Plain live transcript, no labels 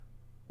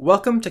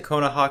Welcome to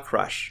Konoha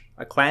Crush,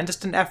 a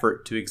clandestine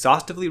effort to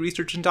exhaustively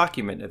research and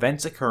document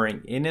events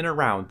occurring in and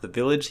around the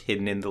village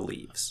hidden in the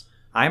leaves.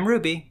 I'm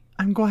Ruby.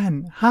 I'm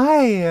Gwen.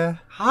 Hi.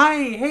 Hi,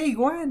 hey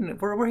Gwen.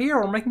 We're here.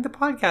 We're making the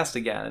podcast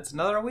again. It's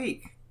another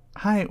week.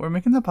 Hi, we're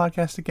making the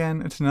podcast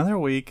again. It's another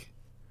week.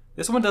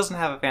 This one doesn't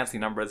have a fancy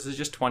number. This is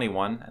just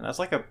 21, and that's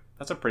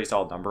a pretty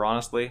solid number,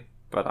 honestly.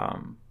 But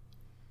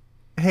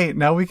Hey,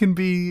 now we can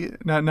be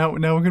now we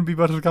can be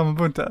Buttercom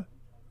Bunta.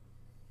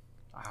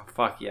 Oh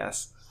fuck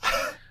yes.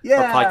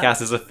 Yeah. Our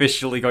podcast is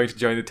officially going to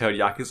join the Toad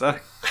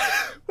Yakuza.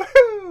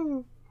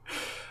 Woohoo!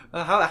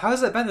 How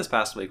has it been this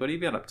past week? What have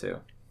you been up to?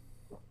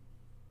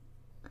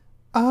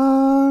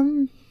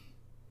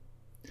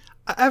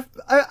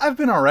 I've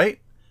been all right.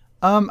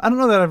 I don't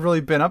know that I've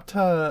really been up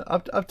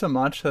to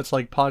much that's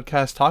like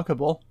podcast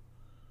talkable.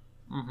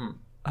 Mm-hmm.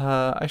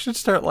 I should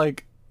start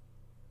like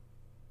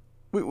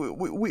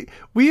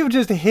we have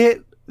just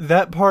hit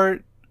that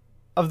part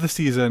of the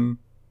season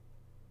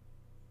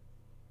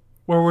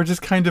where we're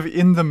just kind of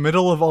in the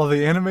middle of all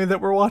the anime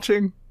that we're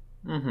watching.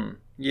 Mm-hmm.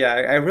 Yeah,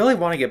 I really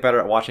want to get better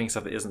at watching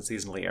stuff that isn't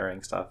seasonally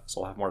airing stuff,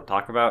 so we'll have more to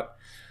talk about.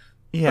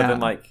 Yeah. But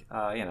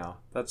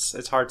then,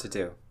 it's hard to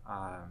do.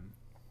 I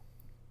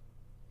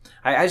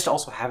just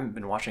also haven't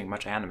been watching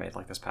much anime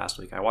like this past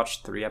week. I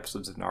watched 3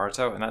 episodes of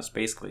Naruto, and that's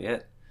basically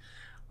it.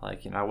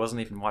 I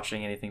wasn't even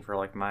watching anything for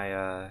like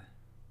my.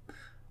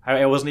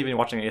 I wasn't even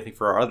watching anything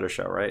for our other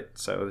show, right?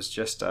 So it was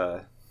just.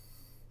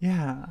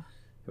 Yeah.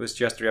 It was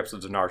just 3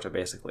 episodes of Naruto,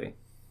 basically.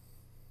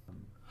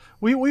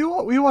 We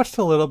watched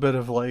a little bit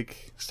of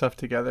like stuff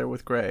together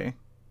with Gray.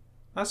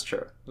 That's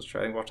true. I think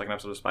we watched like an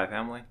episode of Spy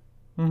Family.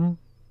 Mm-hmm.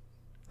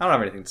 I don't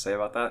have anything to say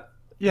about that.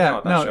 Yeah, I know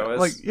what that show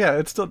is.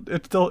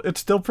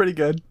 it's still pretty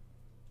good.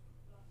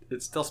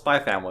 It's still Spy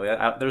Family.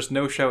 There's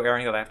no show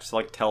airing that I have to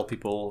like tell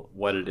people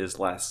what it is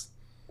less.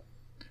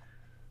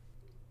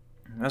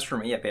 That's for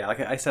me. Yeah, like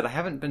I said, I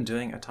haven't been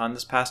doing a ton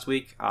this past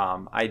week.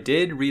 I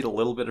did read a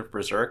little bit of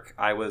Berserk.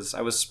 I was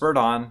spurred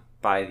on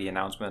by the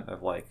announcement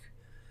of like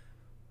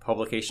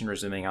publication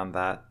resuming on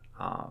that.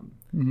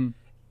 Mm-hmm.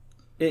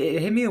 It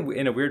hit me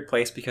in a weird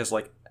place because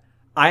like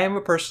I am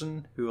a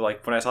person who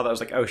like when I saw that I was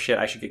like, oh shit,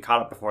 I should get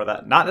caught up before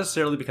that. Not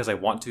necessarily because I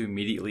want to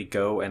immediately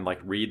go and like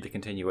read the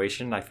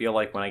continuation. I feel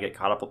like when I get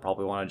caught up, I'll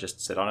probably want to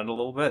just sit on it a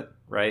little bit,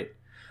 right?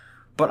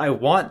 But I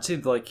want to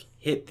like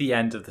hit the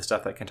end of the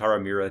stuff that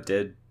Kentaro Miura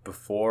did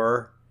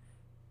before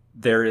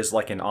there is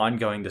like an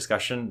ongoing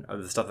discussion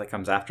of the stuff that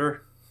comes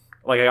after.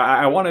 Like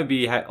I want to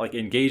be like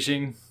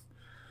engaging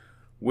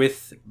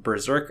with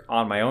Berserk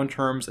on my own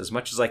terms as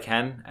much as I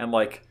can, and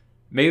like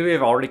maybe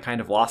I've already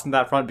kind of lost in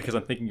that front because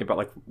I'm thinking about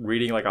like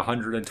reading like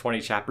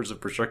 120 chapters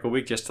of Berserk a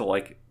week just to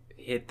like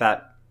hit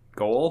that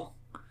goal.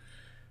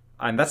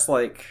 And that's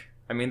like,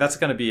 I mean, that's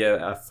going to be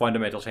a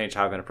fundamental change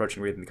how I've been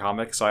approaching reading the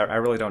comics. So I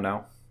really don't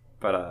know,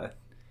 but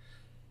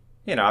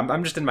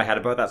I'm just in my head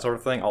about that sort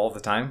of thing all of the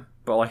time.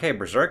 But like, hey,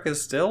 Berserk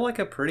is still like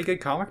a pretty good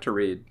comic to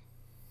read.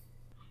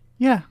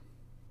 Yeah.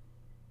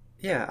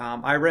 Yeah.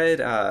 I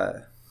read.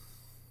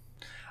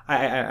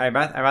 I'm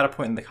at a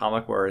point in the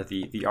comic where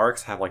the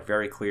arcs have like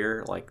very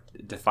clear like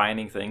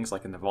defining things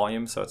like in the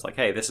volume. So it's like,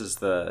 hey, this is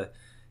the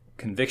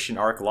Conviction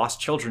arc Lost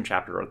Children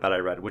chapter that I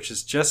read, which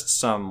is just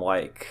some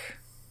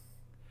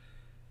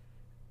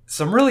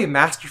really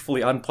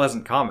masterfully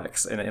unpleasant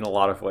comics in a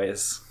lot of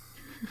ways.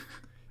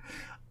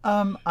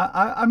 I'm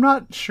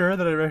not sure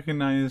that I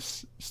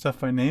recognize stuff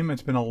by name.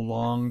 It's been a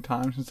long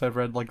time since I've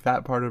read like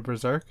that part of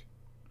Berserk.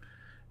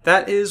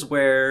 That is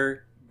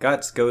where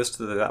Guts goes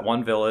to that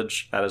one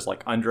village that is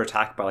like under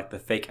attack by like the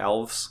fake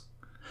elves.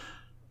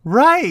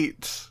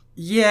 Right.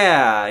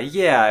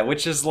 Yeah,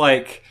 which is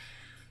like,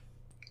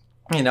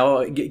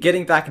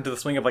 getting back into the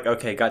swing of like,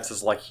 okay, Guts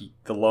is like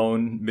the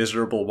lone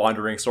miserable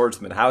wandering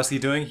swordsman. How is he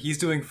doing? He's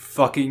doing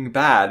fucking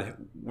bad.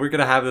 We're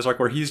gonna have this arc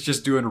where he's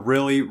just doing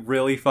really,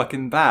 really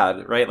fucking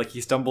bad, right? Like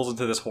he stumbles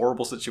into this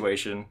horrible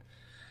situation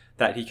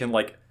that he can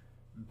like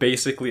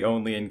basically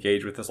only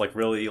engage with this like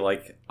really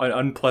like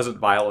unpleasant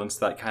violence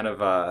that kind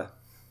of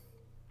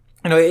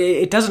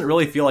it doesn't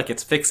really feel like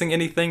it's fixing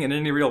anything in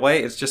any real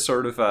way. It's just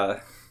sort of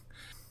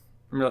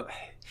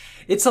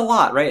it's a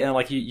lot, right? And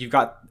like you've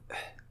got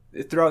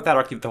throughout that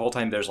arc the whole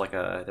time there's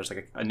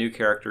a new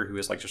character who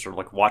is like just sort of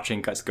like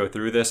watching Guts go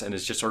through this and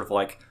is just sort of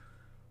like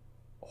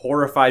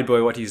horrified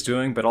by what he's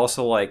doing, but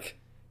also like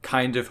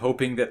kind of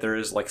hoping that there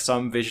is like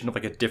some vision of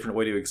like a different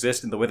way to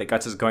exist in the way that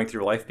Guts is going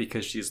through life,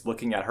 because she's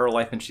looking at her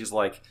life and she's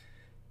like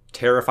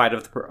terrified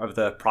of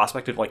the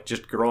prospect of like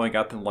just growing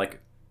up and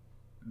like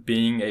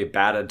being a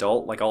bad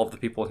adult like all of the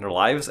people in her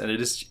lives. And it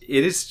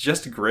is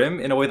just grim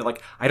in a way that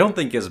like I don't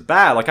think is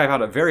bad. Like I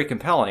found it very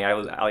compelling. I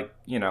was like,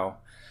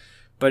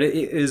 but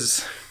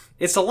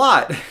it's a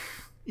lot.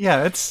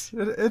 Yeah, it's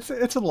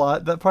a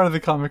lot. That part of the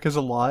comic is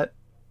a lot.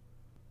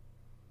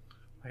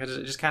 Like I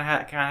just kind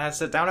of had to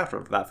sit down after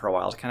that for a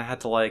while. I kind of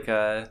had to like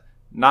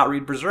not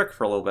read Berserk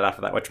for a little bit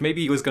after that, which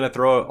maybe was going to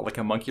throw like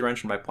a monkey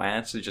wrench in my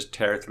plans to just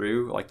tear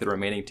through like the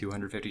remaining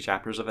 250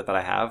 chapters of it that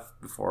I have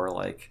before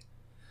like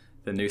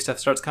the new stuff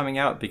starts coming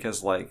out,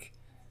 because like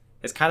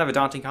it's kind of a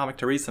daunting comic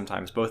to read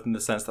sometimes, both in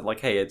the sense that, like,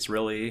 hey, it's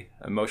really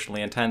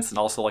emotionally intense, and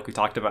also, like, we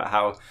talked about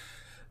how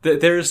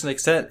there's an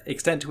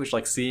extent to which,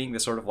 like, seeing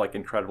this sort of, like,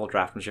 incredible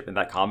draftsmanship in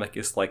that comic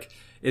is, like,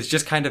 it's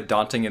just kind of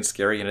daunting and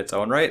scary in its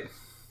own right.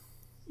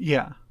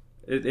 Yeah.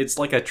 It's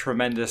like a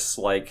tremendous,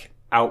 like,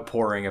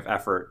 outpouring of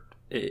effort,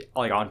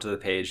 like, onto the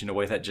page in a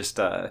way that just,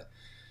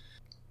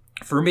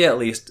 for me at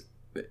least,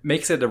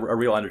 makes it a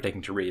real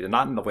undertaking to read, and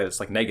not in the way that's,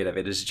 like, negative.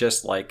 It is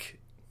just, like,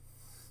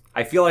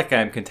 I feel like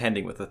I'm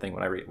contending with the thing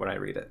when I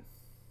read it.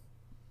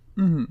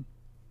 Mm-hmm.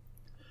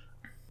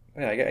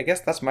 Yeah, I guess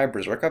that's my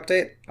Berserk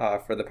update.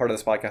 For the part of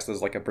this podcast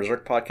is like a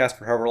Berserk podcast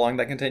for however long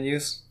that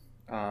continues.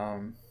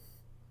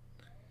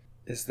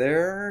 Is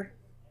there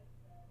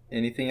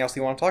anything else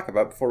you want to talk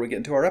about before we get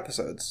into our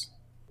episodes?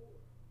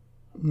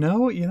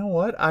 No, you know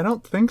what? I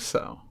don't think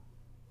so.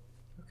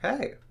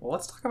 Okay, well,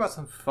 let's talk about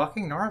some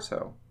fucking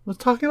Naruto. Let's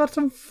talk about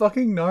some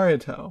fucking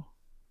Naruto.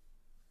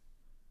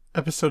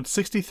 Episode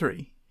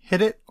 63.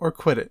 Hit it or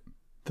quit it.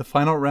 The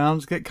final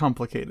rounds get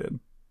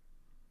complicated.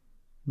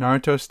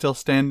 Naruto's still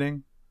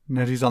standing.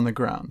 Neji's on the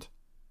ground.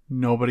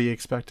 Nobody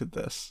expected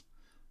this.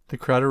 The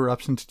crowd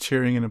erupts into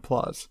cheering and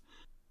applause.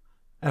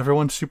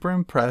 Everyone's super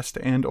impressed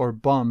and or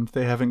bummed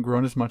they haven't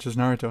grown as much as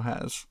Naruto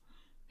has.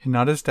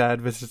 Hinata's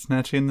dad visits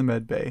Neji in the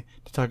medbay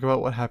to talk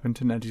about what happened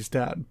to Neji's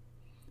dad.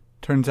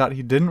 Turns out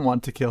he didn't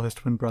want to kill his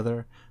twin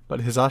brother, but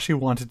Hisashi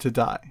wanted to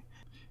die,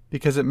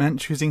 because it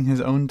meant choosing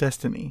his own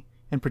destiny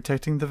and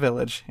protecting the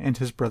village and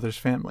his brother's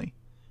family.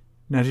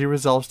 Neji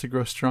resolves to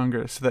grow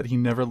stronger so that he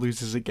never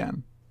loses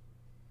again.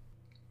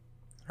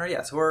 Alright,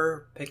 yeah, so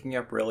we're picking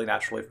up really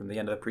naturally from the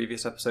end of the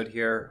previous episode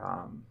here.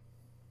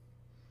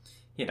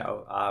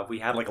 We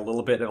had like a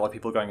little bit of like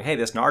people going, hey,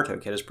 this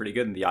Naruto kid is pretty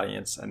good in the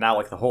audience, and now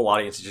like the whole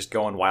audience is just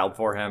going wild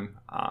for him.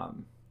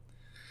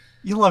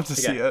 You love to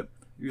see it.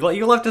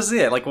 You love to see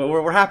it. Like,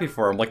 we're happy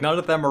for him. Like, none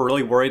of them are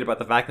really worried about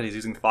the fact that he's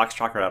using the fox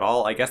chakra at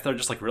all. I guess they're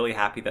just like really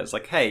happy that it's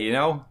like, hey, you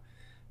know,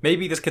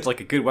 maybe this kid's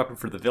like a good weapon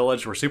for the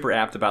village. We're super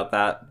amped about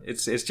that.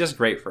 It's just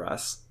great for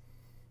us.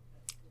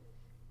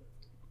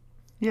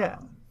 Yeah.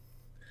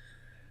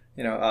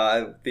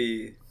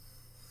 The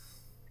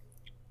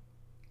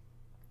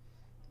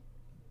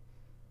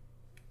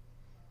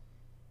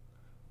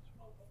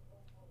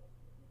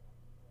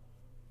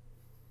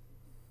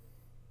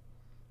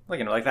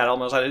like that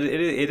almost.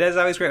 It is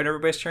always great when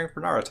everybody's cheering for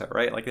Naruto,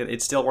 right? Like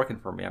it's still working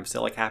for me. I'm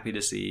still like happy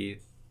to see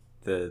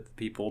the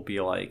people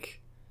be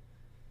like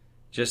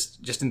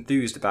just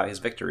enthused about his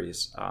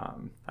victories.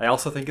 I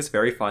also think it's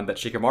very fun that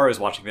Shikamaru is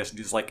watching this and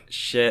he's like,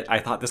 shit, I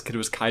thought this kid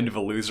was kind of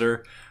a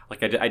loser.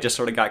 Like I just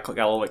sort of got a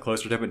little bit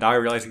closer to him, but now I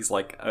realize he's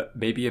like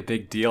maybe a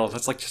big deal.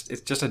 That's like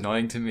it's just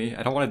annoying to me.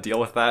 I don't want to deal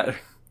with that.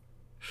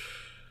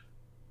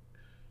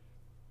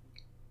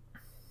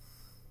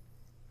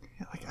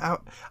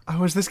 I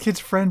was this kid's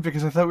friend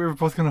because I thought we were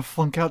both gonna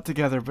flunk out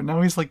together, but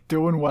now he's like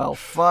doing well.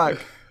 Fuck.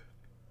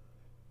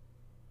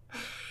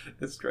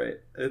 It's great.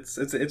 It's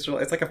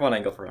like a fun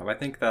angle for him. I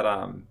think that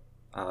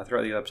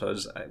throughout these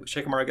episodes,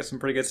 Shikamaru gets some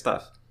pretty good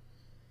stuff.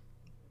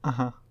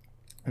 Uh-huh.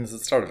 And this is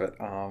the start of it.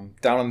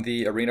 Down on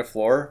the arena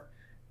floor,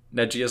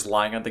 Neji is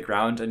lying on the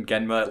ground, and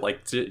Genma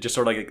like just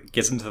sort of like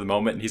gets into the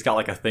moment, and he's got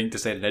like a thing to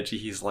say to Neji.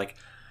 He's like,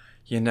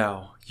 you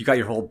got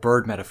your whole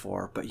bird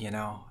metaphor, but you've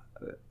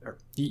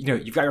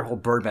got your whole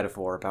bird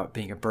metaphor about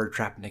being a bird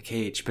trapped in a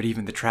cage, but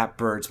even the trapped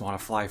birds want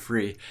to fly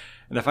free.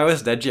 And if I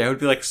was Neji, I would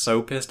be like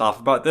so pissed off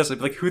about this. I'd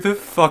be like, who the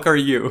fuck are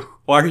you?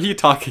 Why are you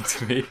talking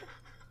to me?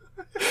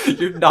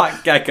 You're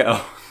not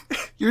Gecko.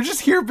 You're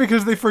just here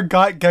because they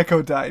forgot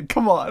Gecko died.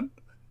 Come on.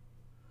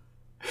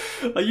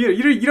 Like,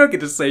 you don't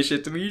get to say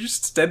shit to me. You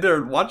just stand there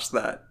and watch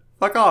that.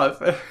 Fuck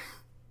off.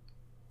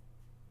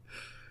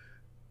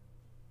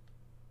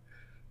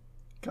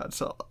 God,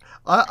 so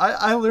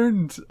I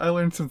learned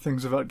some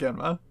things about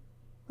Genma.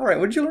 All right,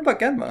 what did you learn about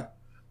Genma?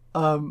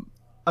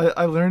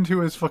 I learned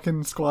who his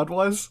fucking squad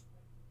was.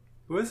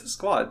 Who is his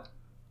squad?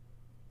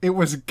 It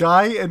was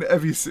Guy and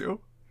Ebisu.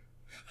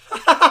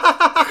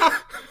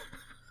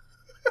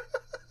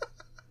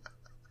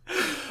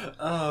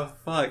 Oh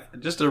fuck!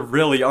 Just a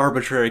really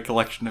arbitrary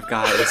collection of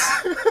guys.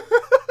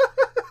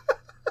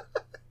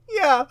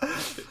 Yeah.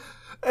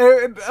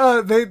 And,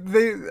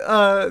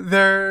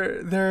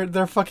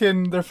 their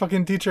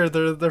fucking teacher,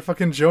 their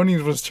fucking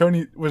Jonin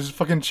was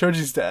fucking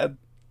Choji's dad.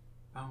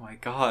 Oh my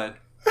god.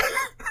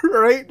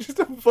 Right? Just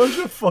a bunch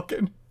of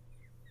fucking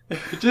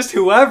just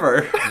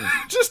whoever.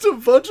 Just a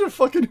bunch of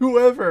fucking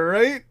whoever,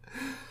 right?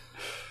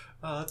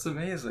 Oh, that's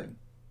amazing.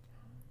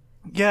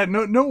 Yeah,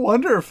 no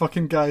wonder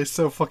fucking Guy is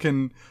so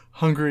fucking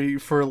hungry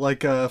for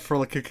like a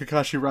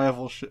Kakashi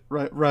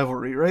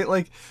rivalry, right?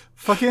 Like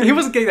fucking he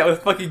wasn't getting that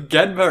with fucking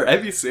Genma or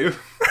Ebisu.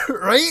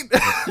 Right?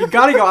 You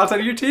gotta go outside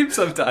of your team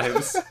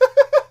sometimes.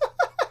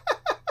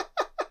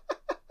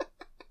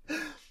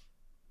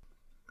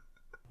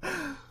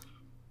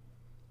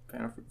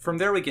 From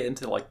there we get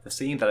into like the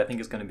scene that I think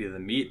is going to be the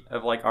meat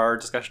of like our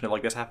discussion of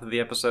like this half of the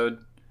episode,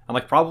 and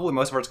like probably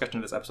most of our discussion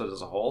of this episode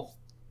as a whole.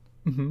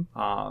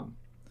 Mm-hmm.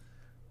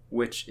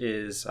 Which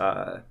is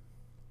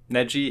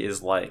Neji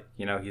is like,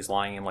 he's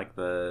lying in like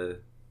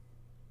the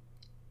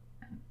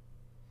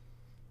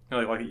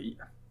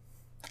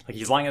Like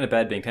he's lying in a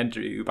bed being tended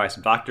to by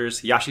some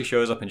doctors. Hiyashi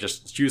shows up and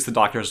just shooes the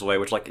doctors away,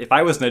 which, like, if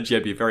I was Neji,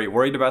 I'd be very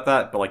worried about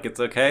that, but, like, it's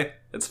okay.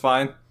 It's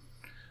fine.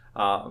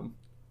 Hiyashi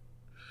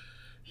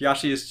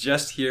is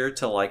just here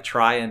to, like,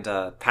 try and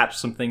patch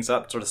some things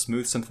up, sort of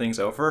smooth some things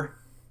over.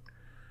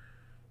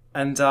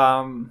 And,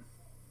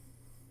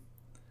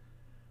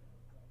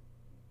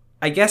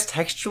 I guess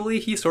textually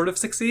he sort of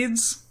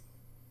succeeds.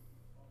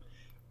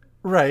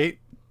 Right.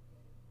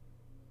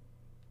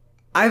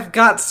 I've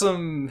got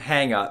some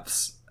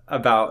hang-ups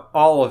about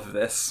all of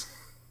this.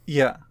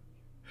 Yeah.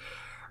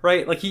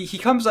 Right? Like, he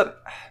comes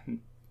up...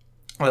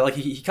 Like,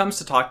 he comes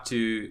to talk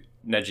to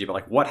Neji about,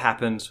 like, what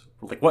happened...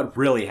 Like, what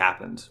really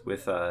happened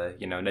with,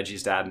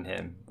 Neji's dad and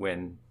him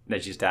when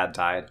Neji's dad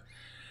died.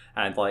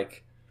 And,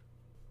 like...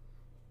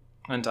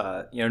 And,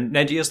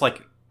 Neji is,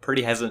 like,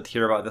 pretty hesitant to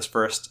hear about this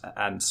first.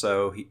 And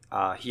so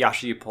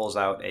Hiyashi pulls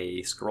out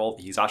a scroll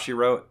that Hisashi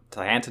wrote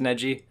to hand to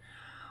Neji.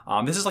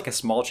 This is, like, a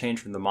small change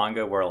from the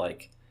manga where,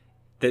 like...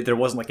 There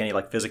wasn't, like, any,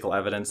 like, physical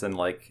evidence, and,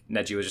 like,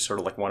 Neji was just sort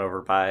of, like, won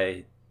over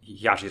by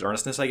Hiyashi's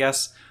earnestness, I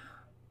guess.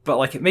 But,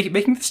 like,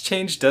 making this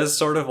change does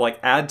sort of, like,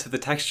 add to the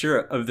texture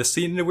of the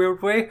scene in a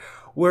weird way,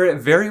 where it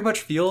very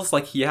much feels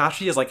like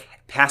Hiyashi is, like,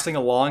 passing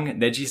along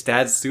Neji's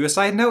dad's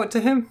suicide note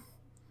to him.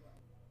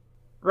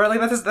 Right?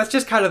 Like, that's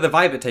just kind of the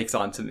vibe it takes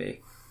on to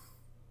me.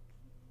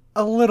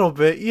 A little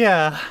bit,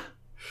 yeah.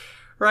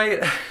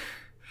 Right?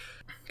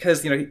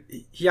 Because,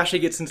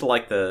 Hiyashi gets into,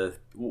 like,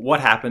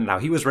 what happened, how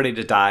he was ready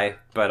to die,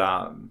 but,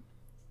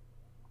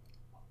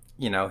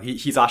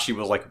 Hisashi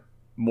was, like,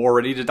 more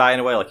ready to die in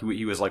a way. Like,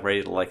 he was, like,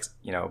 ready to, like,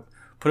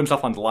 put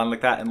himself on the line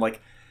like that, and,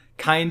 like,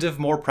 kind of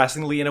more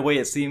pressingly in a way,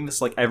 it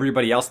seems, like,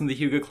 everybody else in the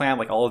Hyuga clan,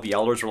 like, all of the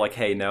elders were like,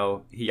 hey,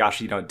 no,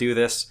 Hiyashi, don't do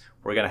this.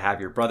 We're gonna have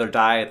your brother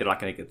die. They're not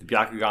gonna get the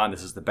Byakugan.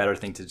 This is the better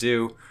thing to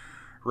do.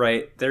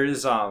 Right? There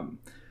is an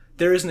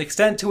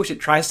extent to which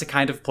it tries to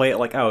kind of play it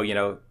like,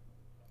 oh,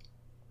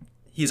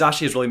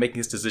 Hisashi is really making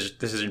this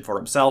decision for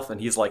himself,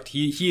 and he's like,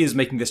 he is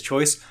making this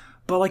choice.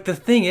 But, like, the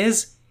thing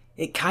is,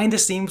 it kind of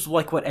seems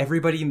like what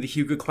everybody in the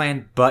Hyuga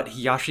clan but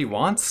Hiyashi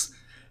wants,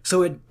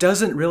 so it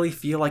doesn't really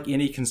feel like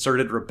any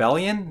concerted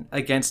rebellion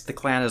against the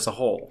clan as a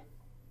whole.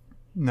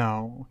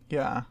 No,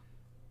 yeah.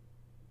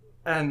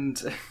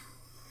 And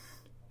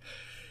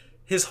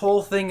his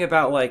whole thing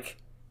about, like,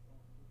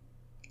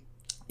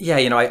 yeah,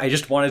 I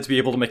just wanted to be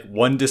able to make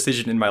one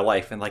decision in my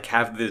life and, like,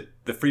 have the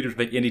freedom to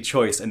make any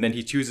choice, and then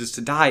he chooses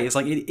to die. It's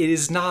like, it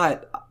is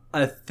not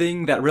a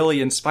thing that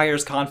really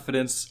inspires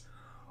confidence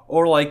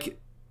or, like,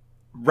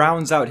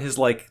 rounds out his,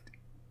 like,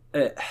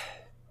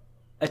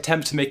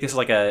 attempt to make this,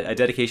 like, a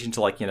dedication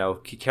to, like,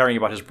 caring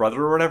about his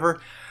brother or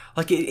whatever.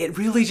 Like, it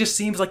really just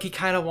seems like he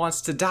kind of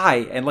wants to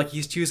die, and, like,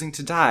 he's choosing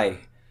to die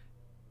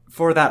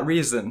for that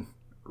reason,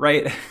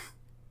 right?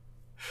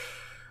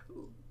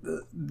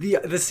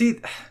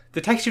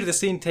 The texture the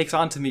scene takes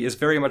on to me is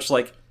very much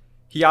like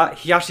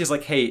Hiyashi's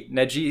like, hey,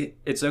 Neji,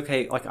 it's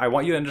okay. Like, I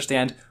want you to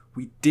understand,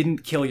 we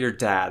didn't kill your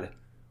dad.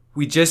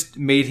 We just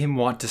made him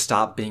want to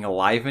stop being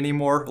alive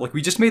anymore. Like,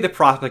 we just made the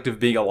prospect of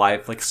being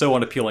alive, like, so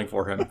unappealing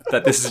for him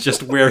that this is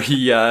just where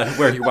he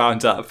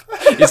wound up.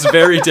 It's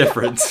very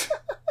different.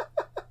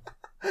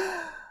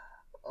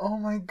 Oh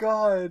my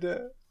god.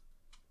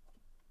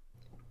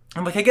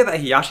 And, like, I get that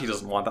Hiyashi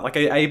doesn't want that. Like,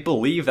 I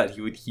believe that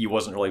he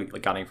wasn't really,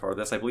 like, gunning for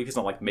this. I believe he's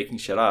not, like, making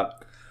shit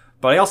up.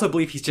 But I also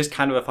believe he's just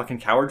kind of a fucking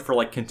coward for,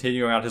 like,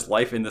 continuing out his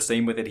life in the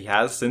same way that he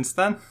has since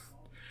then.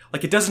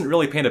 Like, it doesn't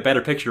really paint a better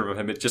picture of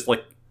him. It just,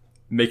 like,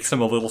 makes him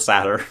a little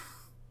sadder.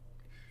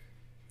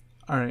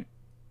 Alright.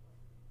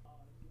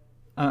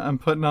 I'm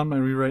putting on my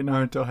Rewrite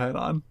Naruto hat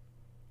on.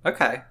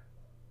 Okay.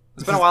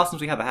 It's been a while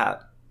since we had the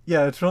hat.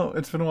 Yeah, it's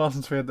been a while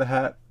since we had the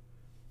hat.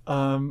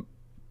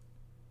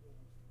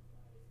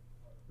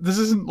 This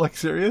isn't, like,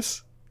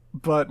 serious,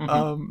 but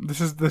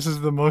this is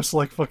the most,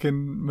 like,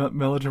 fucking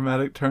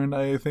melodramatic turn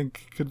I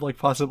think could, like,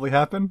 possibly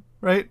happen,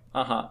 right?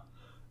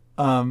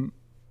 So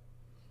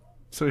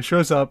he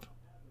shows up,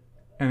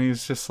 and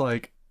he's just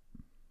like,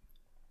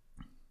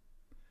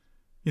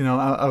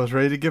 I was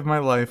ready to give my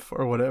life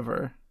or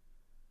whatever.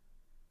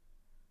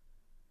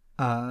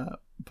 But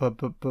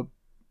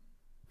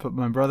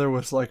my brother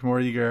was, like, more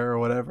eager or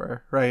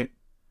whatever, right?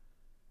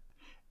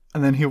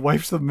 And then he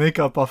wipes the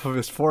makeup off of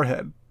his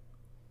forehead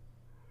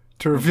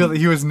to reveal that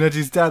he was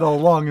Neji's dad all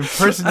along,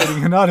 impersonating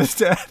Hinata's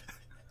dad.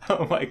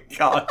 Oh my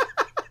god.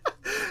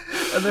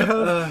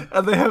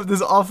 and they have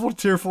this awful,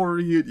 tearful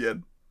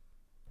reunion.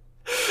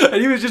 And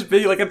he was just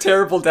being, like, a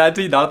terrible dad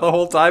to Hinata the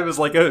whole time as,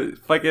 like, a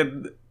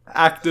fucking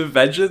act of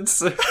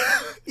vengeance.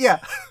 Yeah.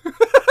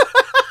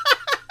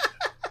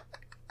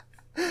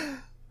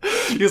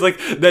 He was like,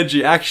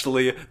 Neji,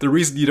 actually, the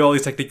reason you know all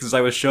these techniques is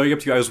I was showing up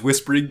to you, I was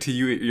whispering to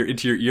you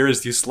into your ear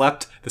as you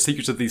slept the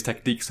secrets of these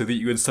techniques so that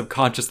you would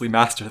subconsciously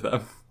master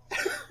them.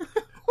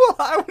 Well,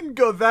 I wouldn't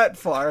go that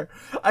far.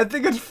 I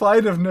think it's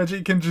fine if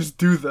Neji can just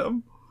do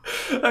them.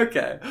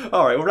 Okay,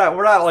 all right.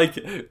 We're not like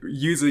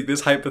using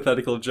this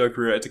hypothetical joke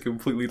to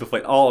completely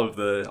deflate all of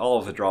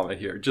the drama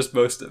here. Just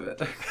most of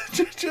it.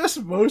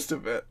 Just most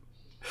of it.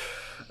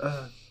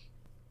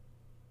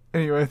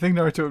 Anyway, I think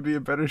Naruto would be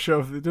a better show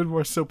if they did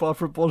more soap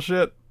opera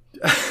bullshit.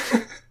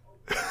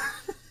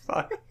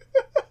 Fuck.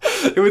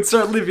 It would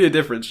certainly be a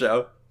different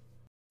show.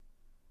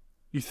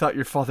 You thought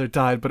your father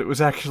died, but it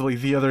was actually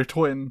the other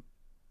twin.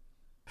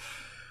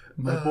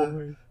 My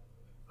boy.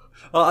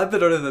 Well, I've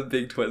been one of the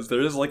big twins.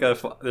 There's like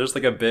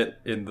a bit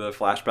in the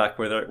flashback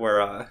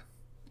where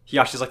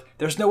Hiyashi's like,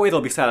 there's no way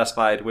they'll be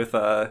satisfied with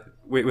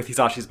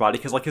Hisashi's body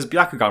because like his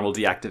Byakugan will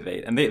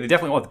deactivate, and they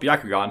definitely want the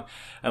Byakugan.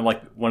 And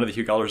like one of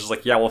the Hyuga is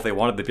like, yeah, well if they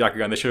wanted the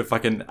Byakugan, they should have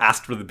fucking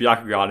asked for the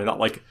Byakugan and not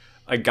like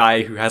a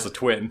guy who has a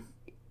twin.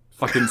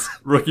 Fucking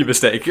rookie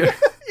mistake. Yeah,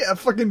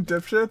 fucking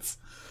dipshits.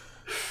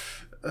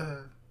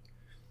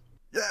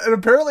 Yeah, and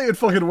apparently it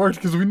fucking worked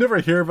because we never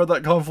hear about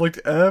that conflict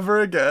ever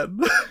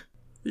again.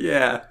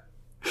 Yeah.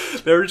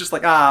 They were just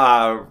like,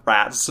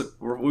 rats.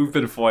 We've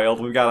been foiled.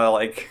 We've got to,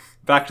 like,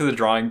 back to the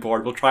drawing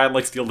board. We'll try and,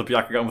 like, steal the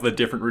Byakugan with a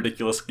different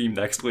ridiculous scheme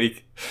next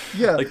week.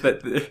 Yeah. Like, the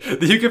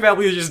Hyuga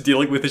family is just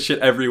dealing with this shit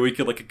every week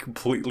in, like, a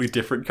completely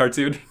different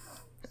cartoon.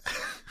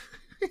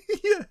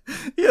 Yeah,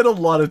 he had a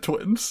lot of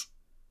twins.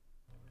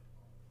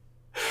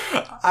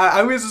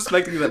 I was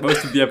suspecting that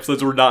most of the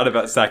episodes were not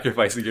about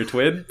sacrificing your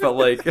twin, but,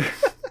 like...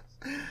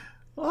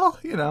 Well,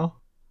 you know.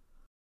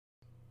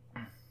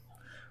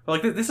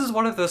 Like, this is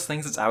one of those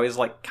things that's always,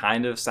 like,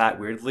 kind of sat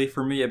weirdly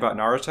for me about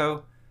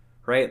Naruto,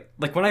 right?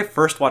 Like, when I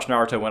first watched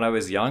Naruto when I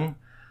was young,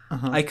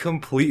 I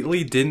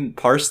completely didn't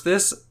parse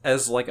this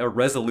as, like, a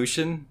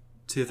resolution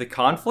to the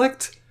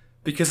conflict,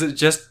 because it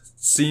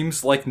just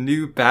seems like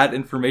new bad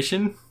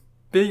information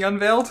being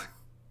unveiled.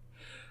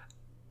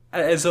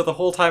 And so the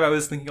whole time I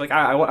was thinking, like,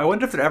 I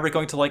wonder if they're ever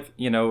going to, like,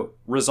 you know,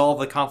 resolve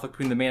the conflict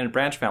between the main and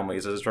branch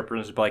families as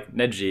represented by, like,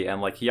 Neji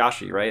and, like,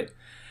 Hiyashi, right?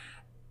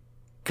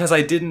 Because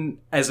I didn't,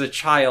 as a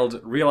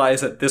child,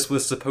 realize that this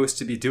was supposed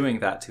to be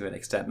doing that to an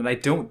extent. And I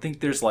don't think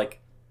there's,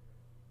 like,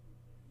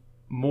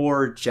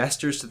 more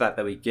gestures to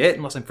that we get,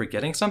 unless I'm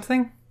forgetting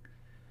something.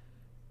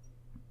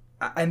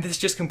 And this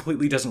just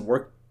completely doesn't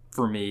work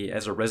for me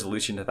as a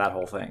resolution to that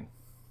whole thing.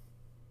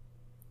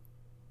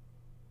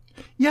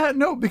 Yeah,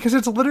 no, because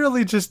it's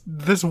literally just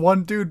this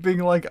one dude being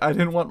like, I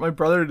didn't want my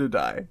brother to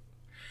die.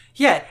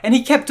 Yeah, and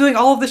he kept doing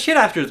all of the shit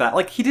after that.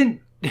 Like, he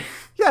didn't...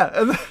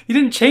 Yeah. He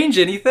didn't change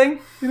anything.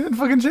 He didn't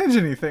fucking change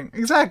anything.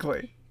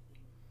 Exactly.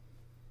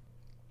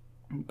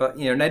 But,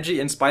 you know, Neji,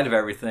 in spite of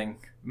everything,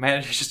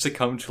 manages to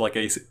come to, like,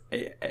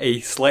 a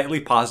slightly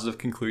positive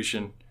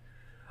conclusion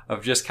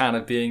of just kind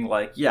of being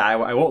like, yeah,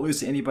 I won't lose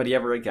to anybody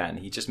ever again.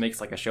 He just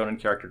makes, like, a shonen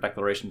character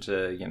declaration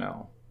to, you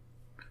know,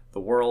 the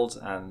world,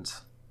 and...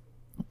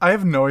 I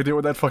have no idea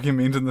what that fucking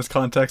means in this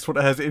context, what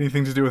it has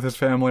anything to do with his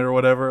family or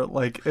whatever.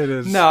 Like, it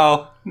is...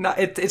 No,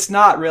 it's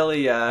not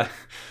really,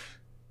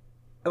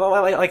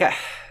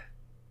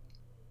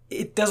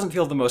 it doesn't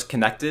feel the most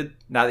connected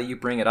now that you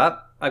bring it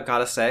up, I've got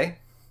to say.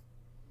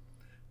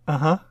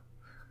 Uh-huh.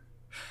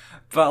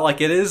 But, like,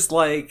 it is,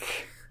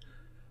 like,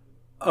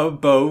 a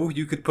bow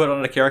you could put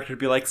on a character to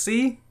be like,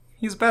 see?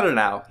 He's better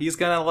now. He's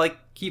gonna, like,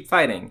 keep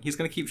fighting. He's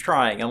gonna keep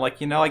trying. And,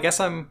 like, you know, I guess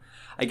I'm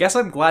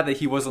glad that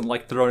he wasn't,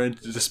 like, thrown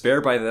into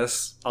despair by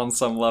this on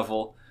some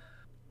level.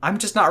 I'm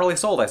just not really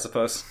sold, I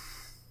suppose.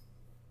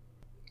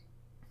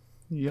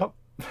 Yep.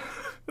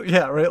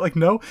 Yeah, right? Like,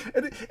 no.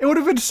 It would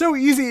have been so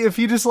easy if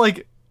he just,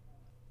 like,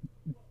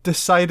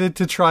 decided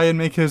to try and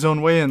make his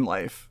own way in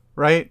life,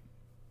 right?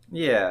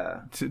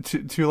 Yeah.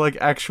 To like,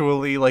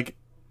 actually, like,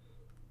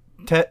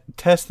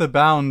 test the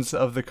bounds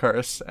of the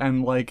curse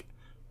and, like,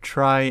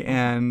 try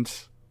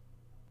and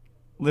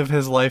live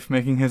his life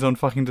making his own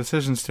fucking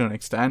decisions to an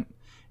extent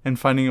and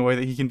finding a way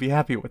that he can be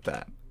happy with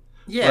that.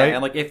 Yeah, right?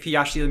 And, like, if he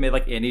actually made,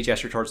 like, any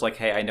gesture towards, like,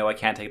 hey, I know I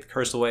can't take the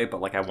curse away, but,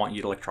 like, I want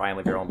you to, like, try and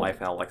live your own life,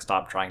 and I'll, like,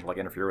 stop trying to, like,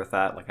 interfere with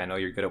that. Like, I know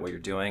you're good at what you're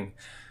doing.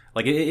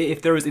 Like,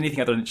 if there was anything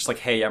other than just, like,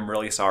 hey, I'm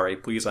really sorry,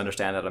 please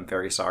understand that I'm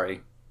very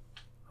sorry.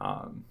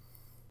 Was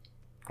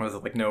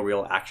it, like, no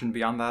real action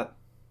beyond that?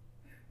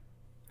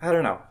 I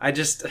don't know. I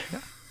just...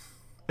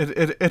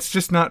 It's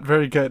just not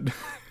very good.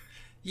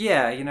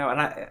 Yeah, you know,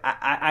 and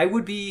I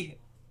would be...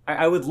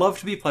 I would love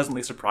to be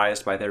pleasantly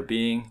surprised by there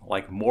being,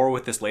 like, more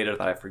with this later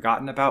that I've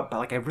forgotten about, but,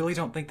 like, I really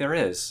don't think there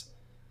is.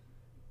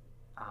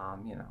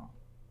 You know,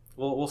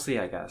 we'll see,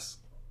 I guess.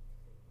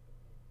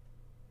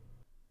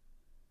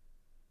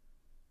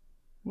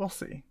 We'll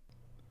see.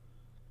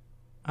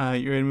 You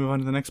ready to move on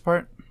to the next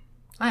part?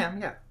 I am,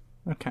 yeah.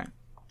 Okay.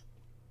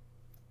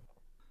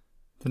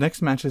 The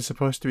next match is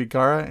supposed to be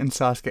Gaara and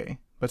Sasuke,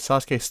 but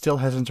Sasuke still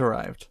hasn't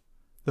arrived.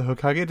 The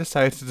Hokage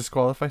decides to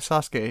disqualify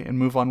Sasuke and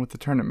move on with the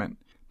tournament,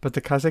 but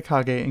the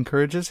Kazekage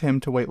encourages him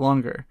to wait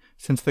longer,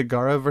 since the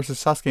Gaara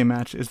vs Sasuke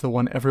match is the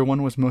one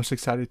everyone was most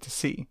excited to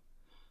see.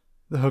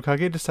 The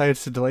Hokage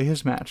decides to delay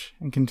his match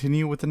and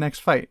continue with the next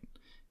fight.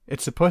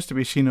 It's supposed to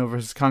be Shino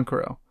vs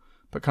Kankuro,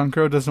 but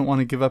Kankuro doesn't want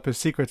to give up his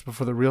secrets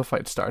before the real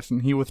fight starts,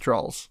 and he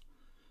withdraws.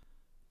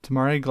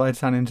 Tamari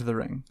glides down into the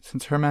ring,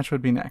 since her match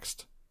would be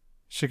next.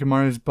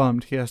 Shikamaru is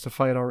bummed he has to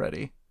fight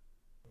already.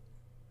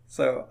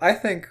 So, I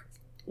think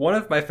one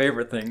of my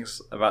favorite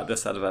things about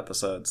this set of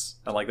episodes,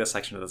 and like this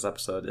section of this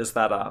episode, is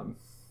that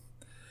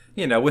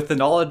You know, with the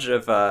knowledge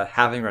of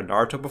having read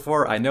Naruto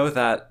before, I know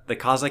that the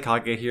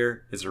Kazekage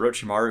here is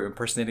Orochimaru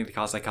impersonating the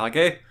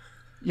Kazekage.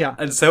 Yeah.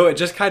 And so it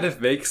just kind of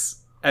makes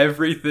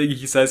everything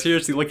he says here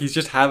seem like he's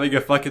just having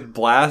a fucking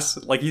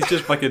blast. Like, he's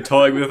just fucking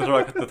toying with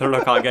the third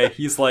Hokage.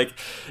 He's like,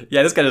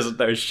 yeah, this guy doesn't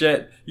know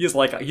shit. He's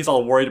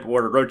all worried about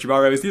where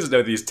Orochimaru is. He doesn't know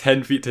that he's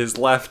 10 feet to his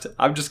left.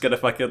 I'm just gonna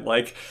fucking,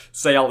 like,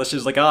 say all this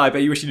shit. Like, oh, I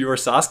bet you wish you knew where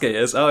Sasuke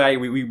is. Oh, yeah,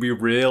 we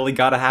really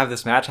gotta have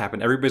this match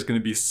happen. Everybody's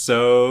gonna be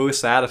so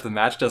sad if the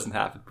match doesn't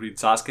happen between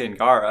Sasuke and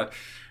Gaara.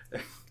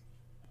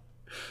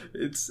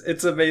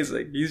 It's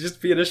amazing. He's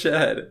just being a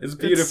shithead. It's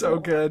beautiful. It's so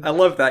good. I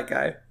love that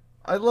guy.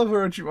 I love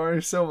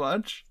Orochimaru so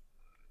much.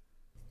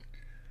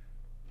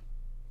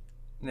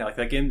 Yeah,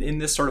 like in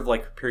this sort of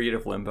like period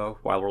of limbo,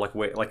 while we're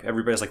like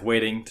everybody's like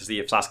waiting to see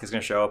if Sasuke's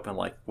gonna show up and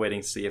like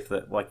waiting to see if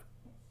the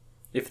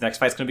next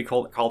fight's gonna be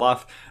called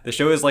off. The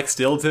show is like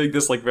still doing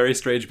this like very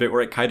strange bit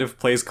where it kind of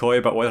plays coy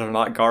about whether or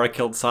not Gaara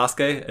killed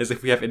Sasuke, as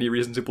if we have any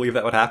reason to believe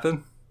that would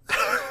happen.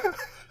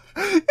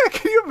 Yeah,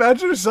 can you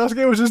imagine if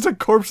Sasuke was just a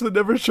corpse that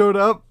never showed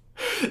up?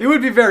 It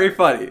would be very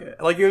funny.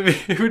 Like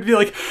it would be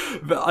like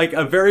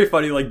a very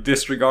funny like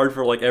disregard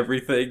for like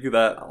everything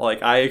that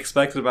like I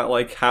expected about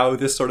like how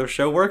this sort of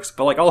show works.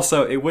 But like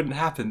also it wouldn't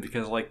happen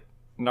because like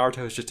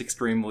Naruto is just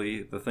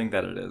extremely the thing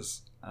that it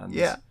is. And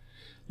yeah,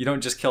 you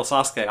don't just kill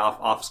Sasuke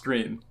off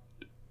screen.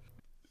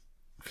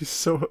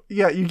 So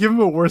yeah, you give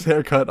him a worse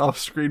haircut off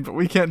screen, but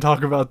we can't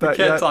talk about that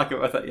yet. We can't talk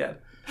about that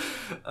yet.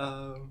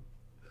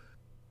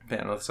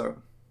 Man,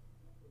 so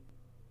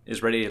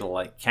is ready to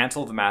like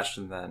cancel the match,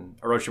 and then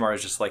Orochimaru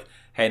is just like,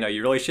 hey, no,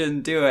 you really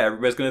shouldn't do it.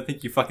 Everybody's gonna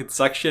think you fucking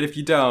suck shit if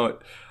you don't.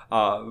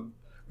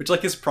 Which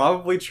like is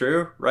probably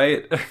true,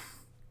 right?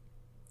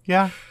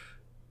 Yeah.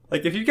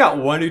 Like if you got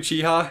one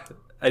Uchiha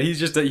and he's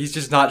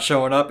just not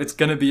showing up, it's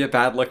gonna be a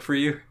bad look for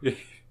you.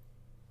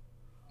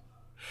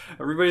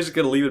 Everybody's just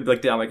gonna leave it and be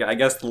like, damn, I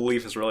guess the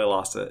Leaf has really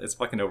lost it. It's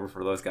fucking over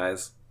for those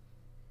guys.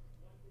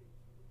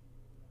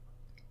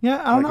 Yeah,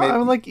 I don't know. I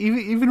mean, like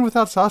even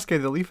without Sasuke,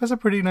 the Leaf has a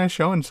pretty nice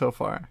showing so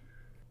far.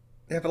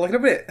 Yeah, but like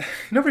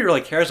nobody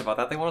really cares about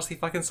that. They want to see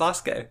fucking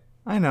Sasuke.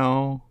 I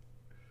know.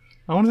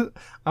 I want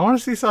to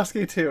see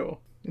Sasuke too.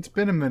 It's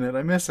been a minute.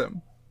 I miss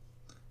him.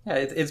 Yeah,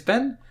 it's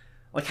been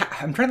like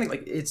I'm trying to think.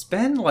 Like it's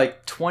been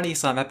like 20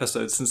 some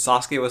episodes since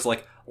Sasuke was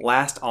like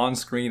last on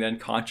screen and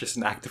conscious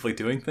and actively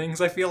doing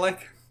things. I feel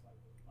like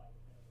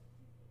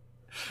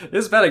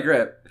it's been a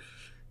grip.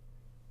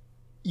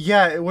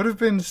 Yeah, it would have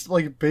been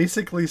like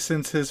basically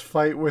since his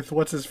fight with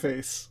what's his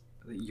face,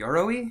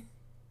 Yoroi,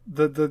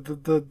 the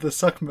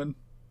Suckman.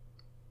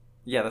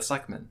 Yeah, the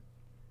Suckman.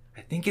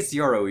 I think it's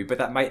Yoroi, but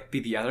that might be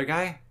the other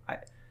guy.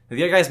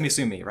 The other guy's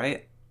Misumi,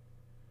 right?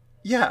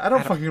 Yeah, I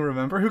don't fucking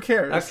remember. Who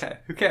cares? Okay,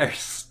 who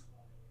cares?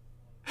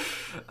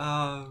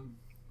 Yeah,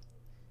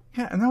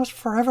 and that was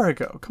forever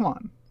ago. Come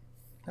on.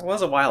 That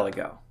was a while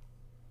ago.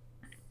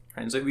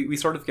 And so we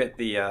sort of get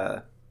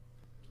the.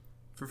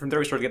 From there,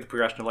 we sort of get the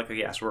progression of like,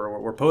 yes,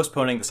 we're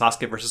postponing the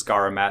Sasuke versus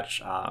Gaara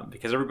match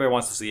because everybody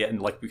wants to see it,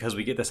 and like because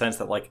we get the sense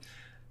that like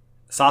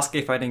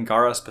Sasuke fighting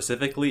Gaara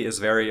specifically is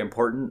very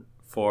important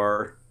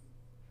for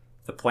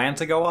the plan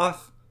to go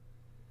off,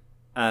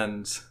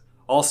 and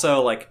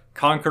also like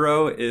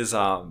Kankuro is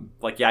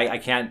like, yeah, I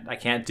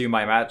can't do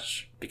my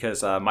match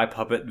because my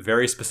puppet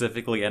very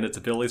specifically and its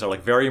abilities are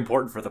like very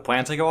important for the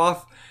plan to go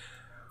off,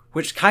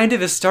 which kind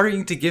of is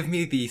starting to give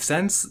me the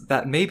sense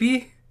that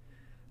maybe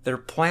their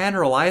plan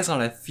relies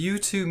on a few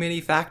too many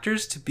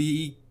factors to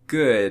be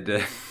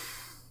good.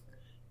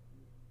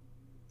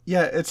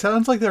 Yeah, it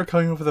sounds like they're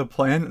coming up with a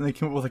plan, and they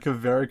came up with like a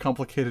very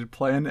complicated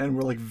plan, and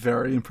we're like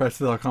very impressed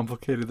with how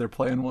complicated their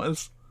plan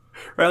was.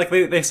 Right, like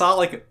they saw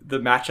like the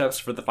matchups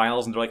for the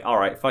finals, and they're like, all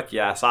right, fuck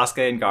yeah,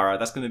 Sasuke and Gaara,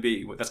 that's gonna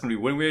be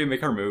when we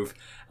make our move,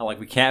 and like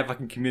we can't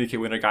fucking communicate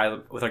with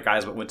our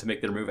guys about when to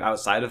make their move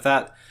outside of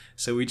that.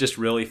 So we just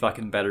really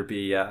fucking better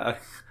be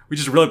we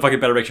just really fucking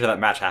better make sure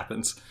that match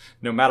happens,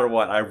 no matter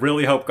what. I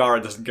really hope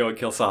Gaara doesn't go and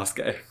kill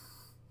Sasuke.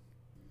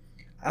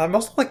 And I'm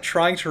also like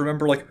trying to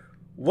remember like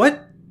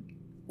what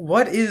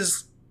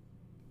is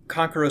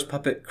Kankuro's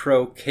puppet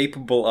Crow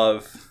capable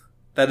of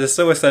that is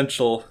so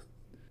essential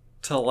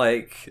to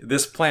like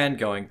this plan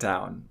going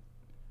down.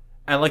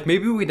 And like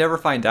maybe we never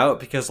find out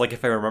because like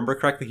if I remember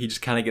correctly, he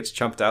just kind of gets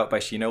chumped out by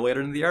Shino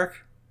later in the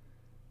arc.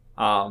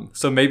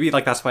 So maybe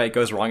like that's why it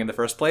goes wrong in the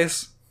first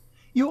place.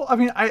 I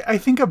mean, I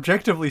think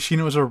objectively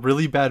Shino is a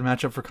really bad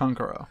matchup for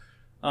Kankuro.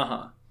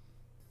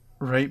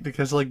 Right?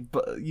 Because like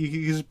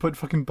you just put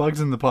fucking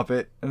bugs in the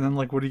puppet, and then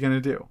like what are you gonna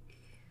do?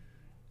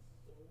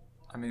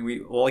 I mean,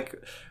 we will like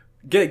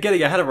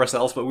getting ahead of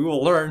ourselves, but we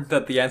will learn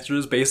that the answer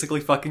is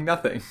basically fucking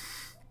nothing.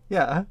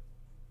 Yeah.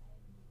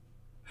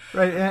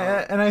 Right,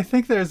 and I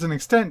think there's an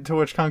extent to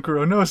which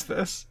Kankuro knows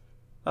this.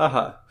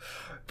 But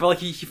like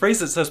he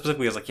phrased it so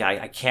specifically as like, yeah,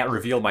 I can't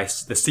reveal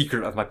the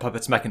secret of my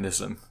puppet's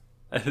mechanism.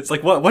 And it's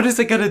like, what is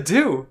it gonna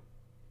do?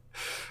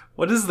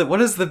 What is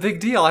the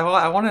big deal?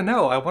 I want to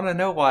know. I want to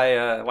know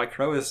why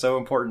Crow is so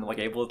important, like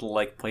able to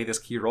like play this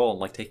key role in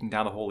like taking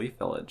down the whole Leaf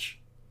Village.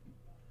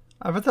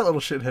 I bet that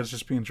little shithead's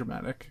just being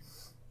dramatic.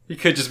 He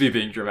could just be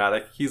being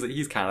dramatic.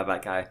 He's kind of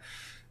that guy.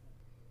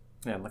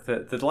 Yeah, like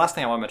the last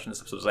thing I want to mention in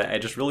this episode is I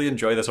just really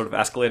enjoy the sort of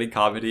escalating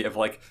comedy of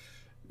like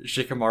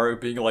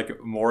Shikamaru being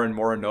like more and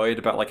more annoyed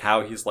about like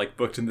how he's like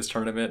booked in this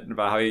tournament and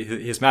about how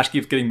his match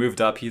keeps getting moved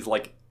up. He's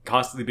like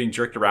constantly being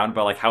jerked around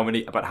by like how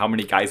many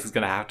guys he's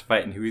gonna have to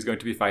fight and who he's going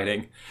to be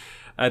fighting.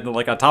 And then,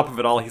 like, on top of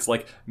it all, he's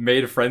like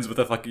made friends with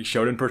a fucking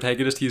shonen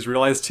protagonist he's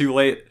realized too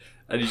late,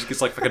 and he just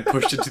gets like fucking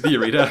pushed into the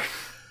arena.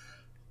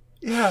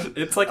 Yeah,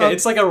 it's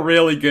like a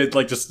really good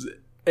like just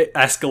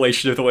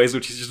escalation of the ways in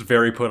which he's just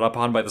very put up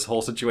on by this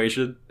whole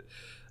situation.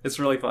 It's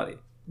really funny.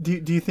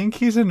 Do you think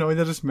he's annoyed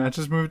that his match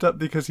is moved up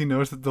because he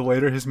knows that the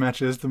later his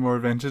match is, the more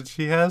advantage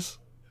he has?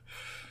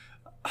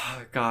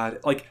 Oh, God.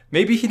 Like,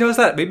 maybe he knows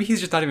that. Maybe he's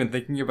just not even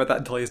thinking about that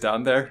until he's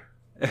down there.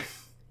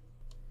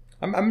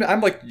 I'm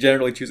like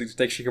generally choosing to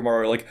take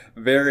Shikamaru like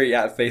very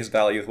at face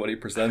value with what he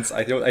presents.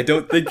 I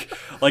don't think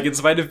like in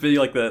spite of being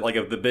like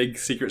the big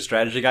secret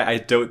strategy guy, I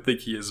don't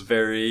think he is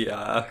very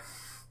I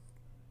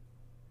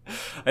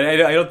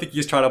don't think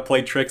he's trying to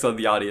play tricks on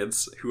the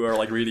audience who are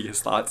like reading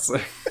his thoughts.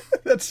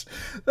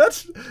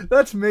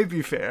 That's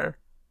maybe fair.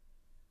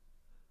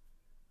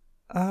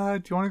 Do you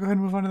want to go ahead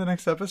and move on to the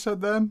next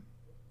episode then?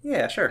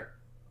 Yeah, sure.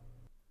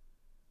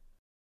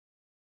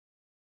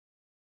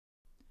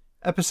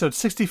 Episode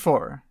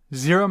 64,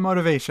 Zero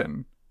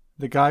Motivation,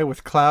 The Guy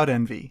with Cloud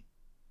Envy.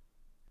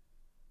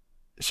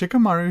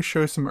 Shikamaru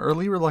shows some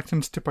early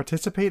reluctance to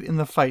participate in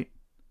the fight.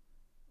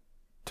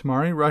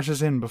 Tamari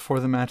rushes in before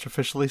the match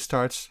officially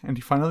starts, and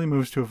he finally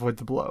moves to avoid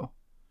the blow.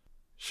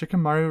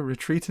 Shikamaru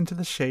retreats into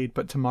the shade,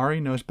 but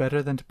Tamari knows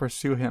better than to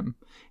pursue him,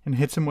 and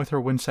hits him with her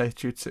wind scythe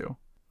jutsu.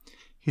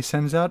 He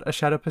sends out a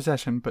shadow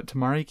possession, but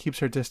Tamari keeps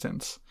her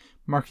distance,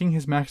 marking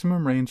his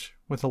maximum range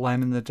with a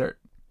line in the dirt.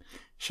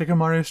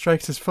 Shikamaru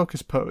strikes his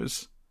focus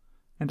pose,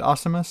 and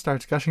Asuma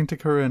starts gushing to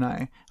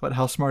Kurunai about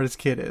how smart his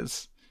kid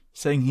is,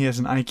 saying he has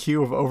an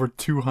IQ of over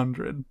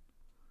 200.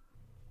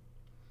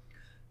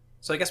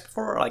 So I guess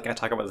before like I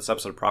talk about this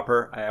episode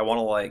proper, I want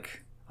to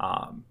like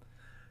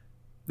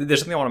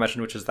there's something I want to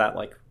mention, which is that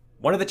like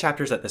one of the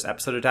chapters that this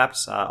episode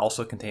adapts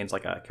also contains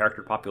like a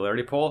character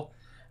popularity poll.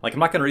 Like I'm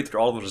not going to read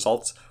through all of the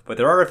results, but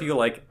there are a few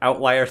like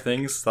outlier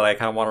things that I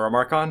kind of want to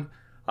remark on.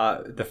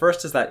 The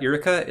first is that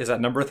Iruka is at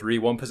number 3,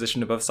 one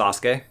position above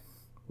Sasuke,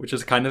 which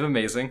is kind of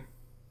amazing.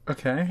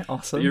 Okay,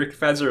 awesome. The Iruka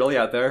fans are really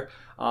out there.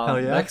 Hell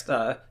yeah. Next,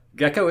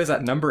 Gecko is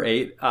at number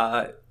 8.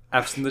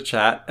 F's in the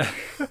chat.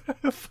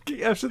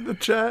 Fucking F's in the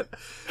chat.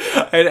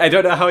 I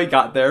don't know how he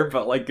got there,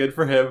 but like good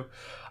for him.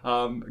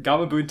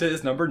 Gamabunta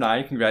is number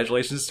 9.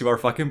 Congratulations to our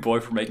fucking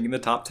boy for making the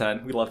top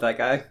 10. We love that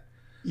guy.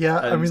 Yeah,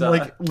 and, I mean,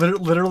 like,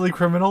 literally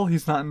criminal.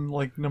 He's not in,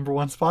 like, number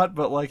 1 spot,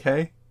 but, like,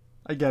 hey,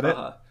 I get it.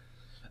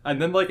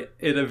 And then, like,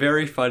 in a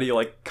very funny,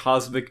 like,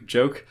 cosmic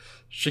joke,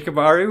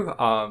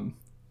 Shikamaru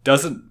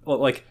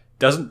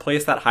doesn't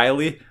place that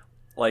highly,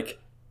 like,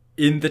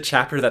 in the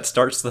chapter that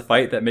starts the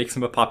fight that makes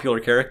him a popular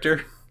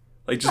character.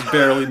 Like, just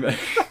barely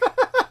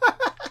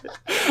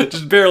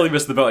just barely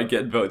missed the boat and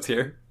getting votes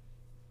here.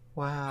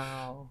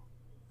 Wow.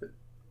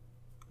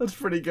 That's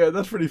pretty good.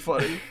 That's pretty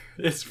funny.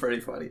 It's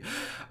pretty funny.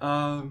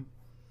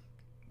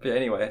 But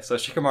anyway, so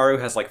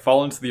Shikamaru has like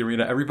fallen into the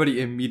arena.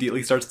 Everybody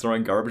immediately starts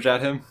throwing garbage at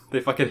him.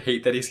 They fucking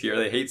hate that he's here.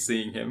 They hate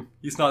seeing him.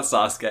 He's not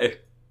Sasuke.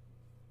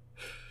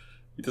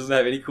 He doesn't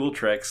have any cool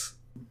tricks.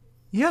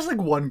 He has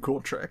like one cool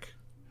trick.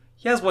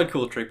 He has one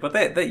cool trick, but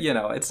they you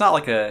know, it's not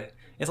like a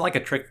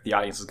trick the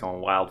audience is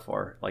going wild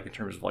for, like in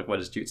terms of like what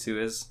his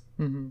jutsu is.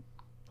 Mm-hmm.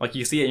 Like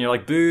you see it and you're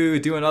like, boo,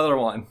 do another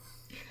one.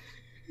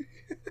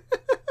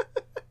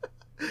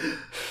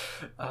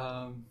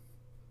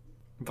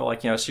 But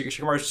like, you know,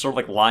 Shikamaru's sort of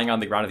like lying on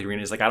the ground of the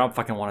arena. He's like, I don't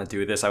fucking want to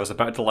do this. I was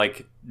about to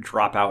like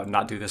drop out and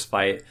not do this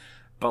fight.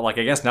 But like,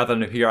 I guess now that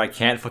I'm here, I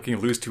can't fucking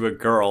lose to a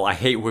girl. I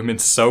hate women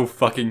so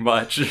fucking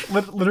much.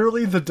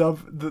 Literally, the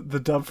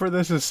dub for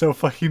this is so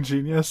fucking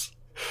genius.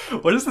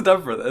 What is the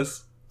dub for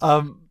this?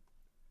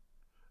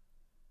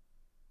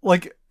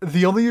 Like,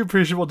 the only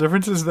appreciable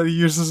difference is that he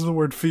uses the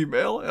word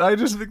female. And I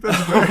just think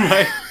that's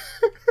very...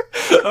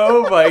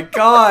 Oh my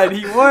god,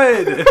 he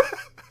would!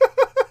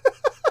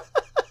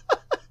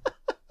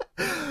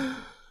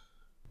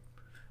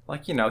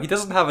 Like, you know, he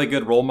doesn't have a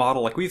good role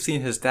model. Like, we've seen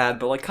his dad,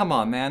 but like, come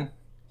on, man.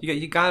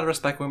 You gotta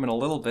respect women a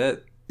little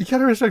bit. You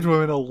gotta respect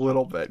women a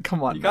little bit.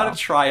 Come on, you gotta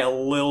try a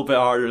little bit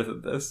harder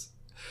than this.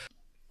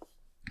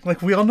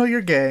 Like, we all know you're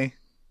gay.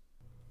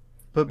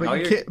 But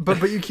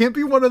you can't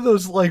be one of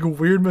those, like,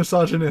 weird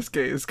misogynist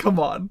gays. Come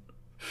on.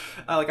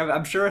 Like,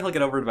 I'm sure he'll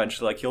get over it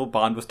eventually. Like, he'll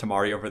bond with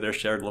Tamari over their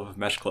shared love of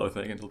mesh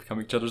clothing and they'll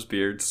become each other's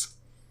beards.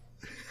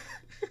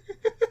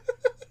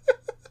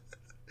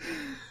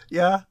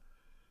 Yeah.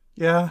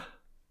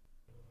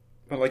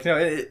 But, like, you know,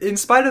 in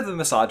spite of the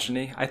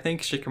misogyny, I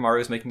think Shikamaru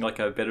is making, like,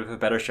 a bit of a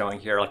better showing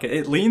here. Like,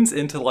 it leans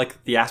into,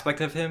 like, the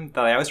aspect of him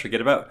that I always forget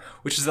about,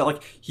 which is that,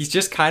 like, he's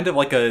just kind of,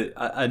 like,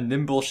 a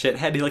nimble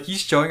shithead.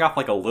 He's showing off,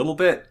 like, a little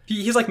bit.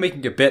 He's, like,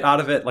 making a bit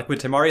out of it. Like, when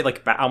Tamari,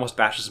 like, almost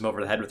bashes him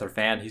over the head with her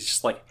fan, he's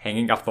just, like,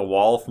 hanging off the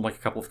wall from, like, a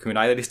couple of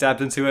kunai that he stabbed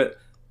into it.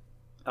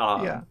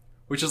 Yeah.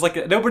 Which is,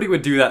 like, nobody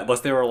would do that unless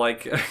they were,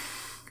 like...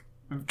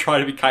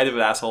 trying to be kind of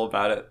an asshole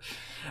about it.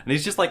 And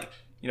he's just like,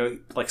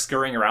 like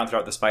scurrying around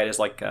throughout this fight as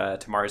like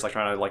Tamari's like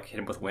trying to like hit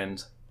him with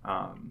wind.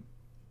 Yeah,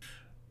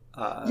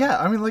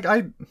 I mean, like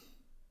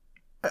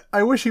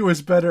I wish he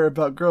was better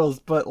about girls,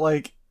 but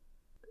like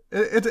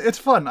it's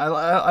fun.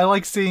 I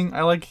like seeing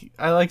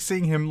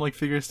him like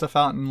figure stuff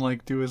out and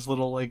like do his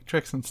little like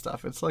tricks and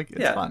stuff. It's like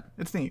it's fun.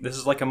 It's neat. This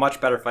is like a much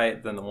better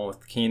fight than the one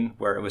with Keen,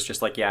 where it was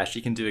just like, yeah, she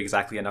can do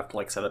exactly enough to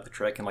like set up the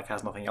trick and like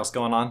has nothing else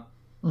going on.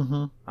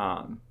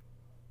 Mm-hmm.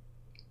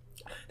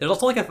 There's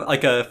also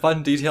like a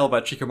fun detail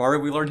about Shikamaru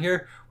we learn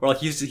here, where like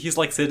he's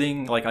like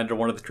sitting like under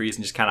one of the trees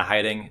and just kind of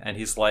hiding, and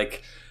he's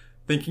like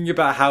thinking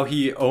about how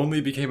he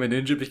only became a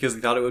ninja because he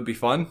thought it would be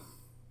fun.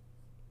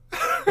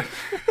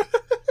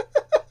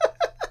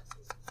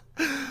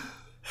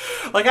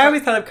 Like, I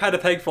always thought I'm kind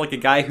of pegged for, like, a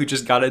guy who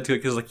just got into it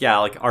because, like, yeah,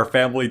 like, our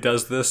family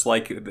does this,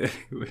 like, the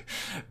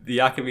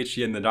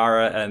Yakamichi and the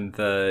Nara and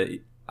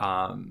the,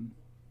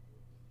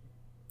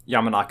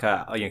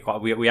 Yamanaka,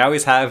 we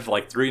always have,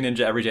 like, 3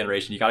 ninja every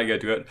generation, you gotta go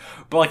do it.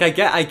 But, like,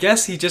 I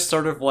guess he just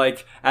sort of,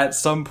 like, at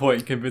some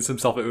point convinced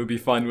himself it would be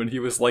fun when he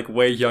was, like,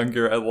 way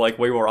younger and, like,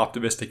 way more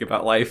optimistic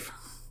about life.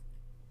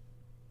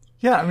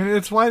 Yeah, I mean,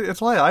 it's why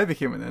I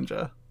became a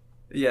ninja.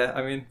 Yeah,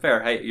 I mean,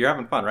 fair. Hey, you're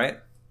having fun, right?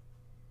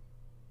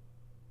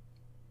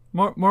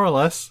 More or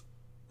less.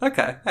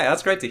 Okay. Hey,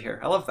 that's great to hear.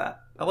 I love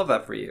that. I love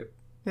that for you.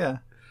 Yeah.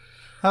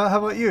 How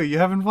about you? You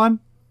having fun?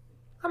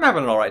 I'm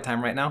having an alright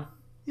time right now.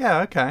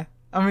 Yeah, okay.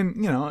 I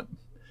mean,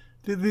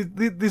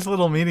 these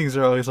little meetings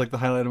are always like the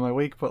highlight of my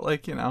week, but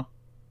like, I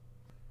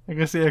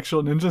guess the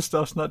actual ninja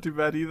stuff's not too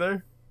bad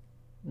either.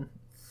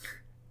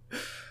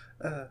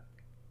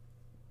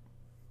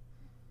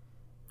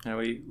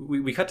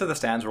 We cut to the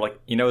stands where like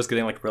is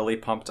getting like really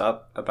pumped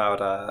up about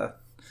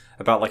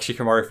like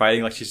Shikamaru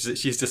fighting. Like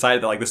she's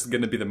decided that like this is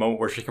going to be the moment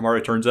where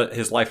Shikamaru turns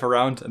his life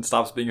around and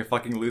stops being a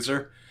fucking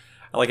loser.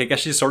 Like I guess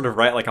she's sort of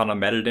right like on a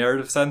meta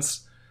narrative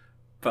sense,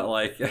 but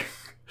like it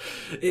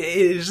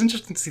is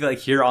interesting to see like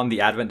here on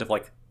the advent of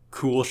like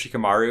cool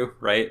Shikamaru,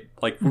 right?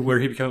 Like where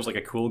he becomes like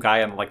a cool guy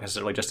and like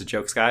necessarily just a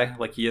jokes guy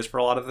like he is for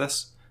a lot of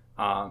this.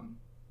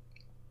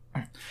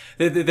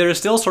 There's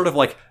still sort of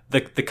like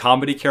the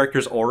comedy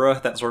character's aura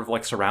that sort of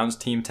like surrounds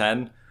Team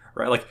 10,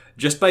 right? Like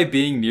just by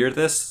being near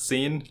this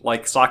scene,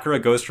 like Sakura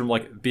goes from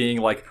like being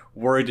like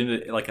worried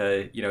in like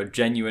a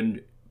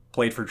genuine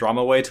played for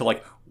drama way to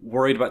like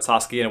worried about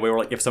Sasuke in a way where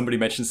like if somebody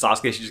mentions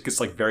Sasuke, she just gets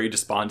like very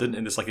despondent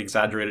in this like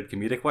exaggerated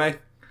comedic way.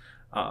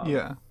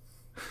 Yeah.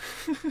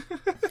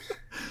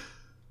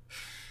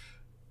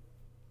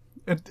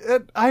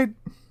 I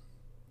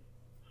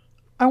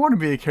want to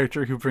be a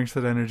character who brings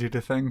that energy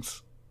to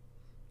things.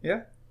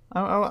 Yeah.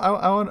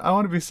 I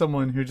want to be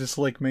someone who just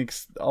like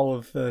makes all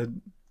of the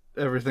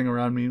everything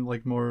around me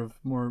like more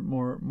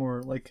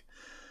like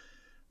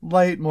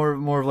light,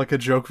 more of like a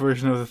joke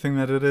version of the thing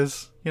that it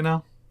is,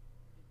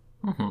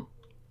 Mm-hmm.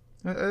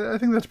 I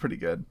think that's pretty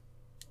good.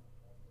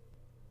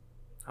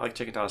 I like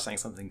Chicken Dog saying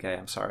something gay.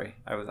 I'm sorry.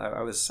 I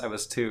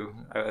was too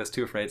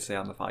afraid to say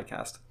on the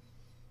podcast.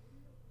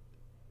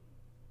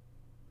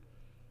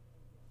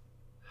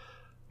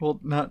 Well,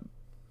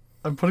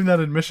 I'm putting that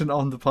admission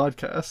on the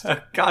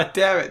podcast. God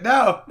damn it!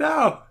 No.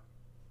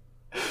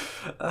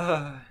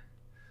 I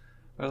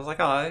was like,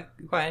 oh,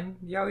 Gwen,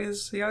 you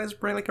always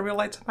bring like a real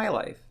light to my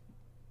life.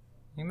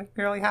 You make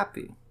me really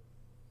happy.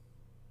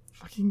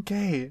 Fucking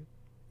gay.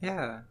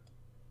 Yeah.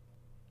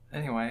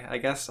 Anyway, I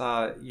guess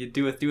you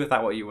do with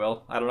that what you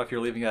will. I don't know if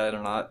you're leaving it in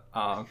or not.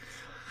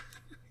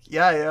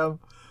 Yeah, I am.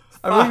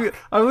 I'm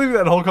leaving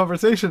that whole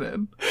conversation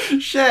in.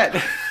 Shit.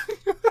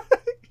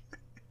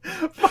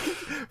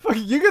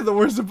 Fucking, you get the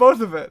worst of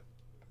both of it.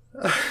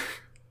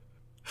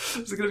 This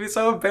is gonna be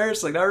so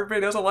embarrassing. Now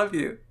everybody knows I love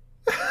you.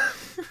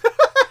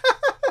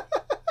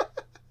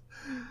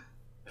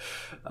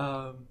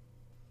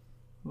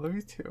 Love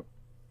you too.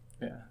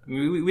 Yeah, I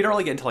mean, we don't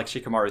really get into like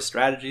Shikamaru's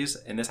strategies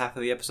in this half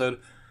of the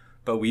episode,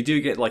 but we do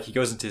get like he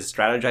goes into his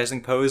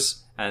strategizing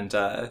pose, and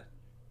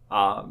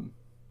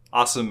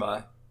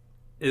Asuma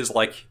is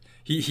like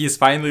he is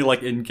finally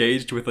like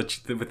engaged with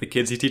the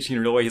kids he's teaching in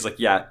a real way. He's like,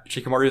 yeah,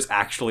 Shikamaru is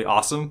actually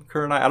awesome.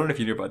 Kurenai, I don't know if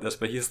you knew about this,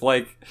 but he's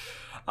like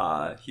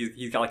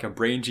he's got like a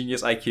brain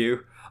genius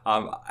IQ.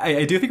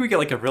 I do think we get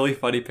like a really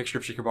funny picture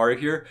of Shikamaru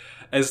here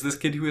as this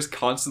kid who is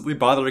constantly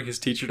bothering his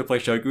teacher to play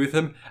shogi with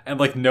him, and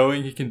like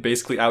knowing he can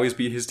basically always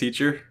be his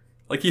teacher.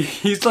 Like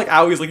he's like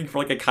always looking for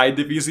like a kind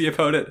of easy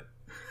opponent.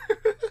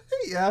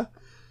 Yeah.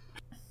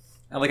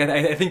 And like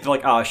I think that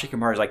like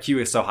Shikamaru's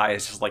IQ is so high,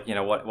 it's just like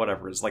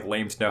whatever. It's like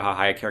lame to know how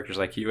high a character's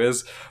IQ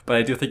is, but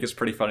I do think it's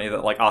pretty funny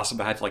that like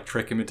Asuma had to like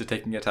trick him into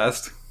taking a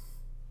test.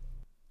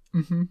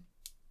 Mm-hmm.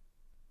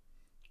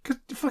 Cause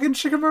fucking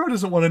Shikamaru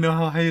doesn't want to know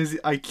how high his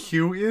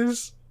IQ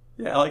is.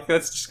 Yeah, like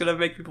that's just gonna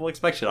make people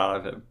expect shit out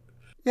of him.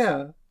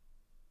 Yeah.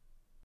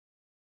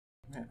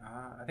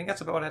 I think that's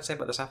about what I had to say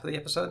about this half of the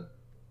episode.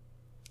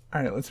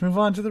 All right, let's move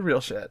on to the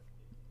real shit.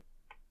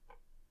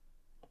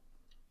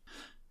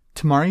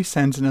 Tamari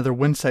sends another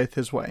wind scythe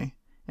his way,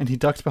 and he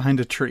ducks behind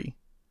a tree.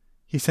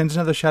 He sends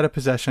another shadow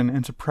possession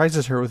and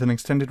surprises her with an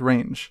extended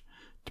range.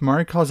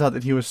 Temari calls out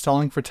that he was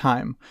stalling for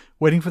time,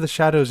 waiting for the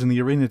shadows in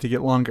the arena to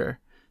get longer.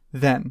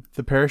 Then,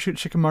 the parachute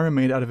Shikamaru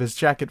made out of his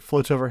jacket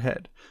floats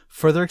overhead,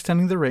 further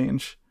extending the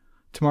range.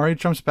 Temari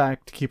jumps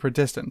back to keep her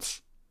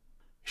distance.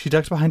 She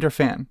ducks behind her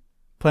fan,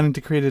 planning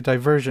to create a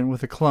diversion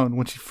with a clone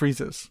when she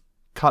freezes,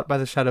 caught by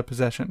the shadow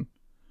possession.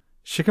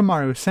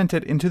 Shikamaru sent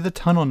it into the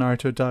tunnel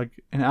Naruto dug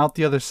and out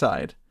the other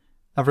side.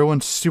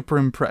 Everyone's super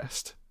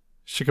impressed.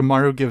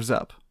 Shikamaru gives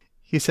up.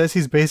 He says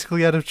he's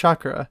basically out of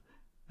chakra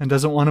and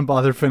doesn't want to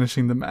bother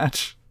finishing the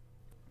match.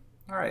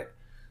 Alright.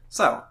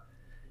 So,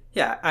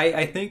 yeah,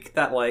 I think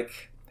that,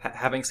 like,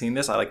 having seen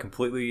this, I, like,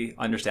 completely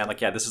understand, like,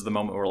 yeah, this is the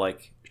moment where,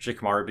 like,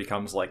 Shikamaru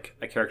becomes, like,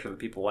 a character that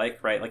people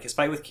like, right? Like, his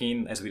fight with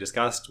Keen, as we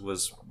discussed,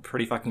 was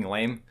pretty fucking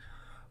lame.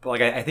 But,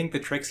 like, I think the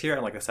tricks here,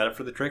 and, like, the setup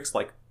for the tricks,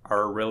 like,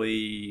 are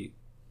really...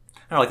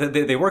 I don't know,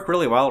 like, they work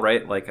really well,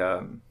 right? Like,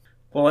 well,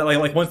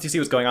 like, once you see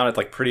what's going on, it's,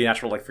 like, pretty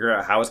natural to, like, figure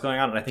out how it's going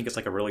on, and I think it's,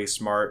 like, a really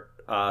smart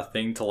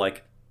thing to,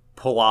 like,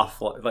 pull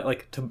off,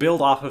 like, to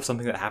build off of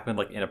something that happened,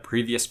 like, in a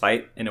previous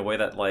fight in a way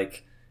that,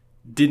 like,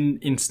 didn't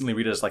instantly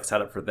read as, like,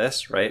 setup for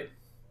this, right?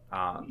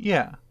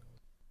 Yeah.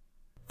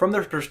 From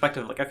their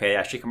perspective, like, okay,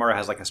 yeah, Shikamaru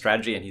has, like, a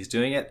strategy and he's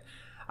doing it.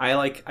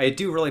 I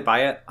do really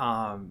buy it.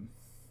 I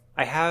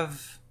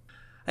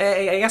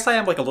guess I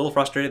am, like, a little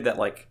frustrated that,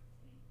 like,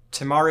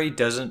 Temari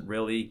doesn't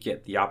really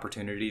get the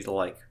opportunity to,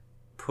 like,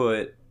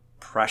 put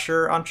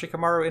pressure on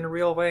Shikamaru in a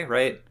real way,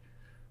 right?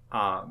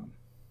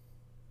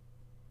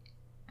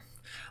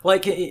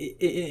 Like,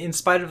 in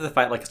spite of the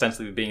fight, like,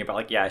 ostensibly being about,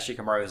 like, yeah,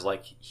 Shikamaru is,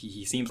 like,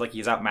 he seems like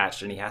he's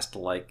outmatched and he has to,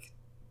 like,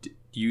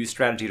 use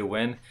strategy to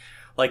win.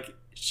 Like,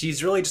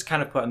 she's really just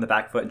kind of put on the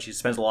back foot and she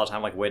spends a lot of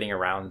time, like, waiting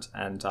around.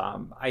 And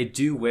I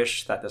do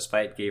wish that this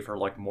fight gave her,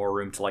 like, more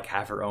room to, like,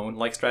 have her own,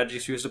 like, strategy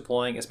she was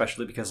deploying,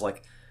 especially because,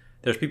 like,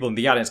 there's people in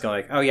the audience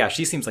going, like, oh, yeah,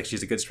 she seems like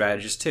she's a good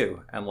strategist,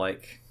 too. And,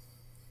 like,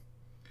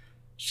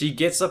 she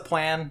gets a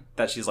plan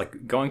that she's,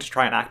 like, going to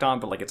try and act on,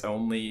 but, like, it's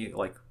only,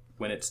 like,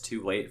 when it's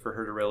too late for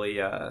her to really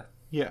yeah,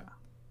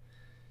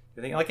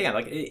 I think, like, again,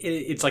 like,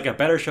 it's like a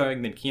better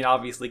showing than Keen,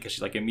 obviously, because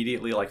she, like,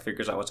 immediately, like,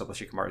 figures out what's up with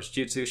Shikamaru's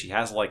jutsu. She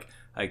has, like,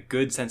 a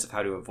good sense of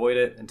how to avoid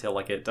it until,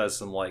 like, it does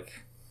some,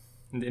 like,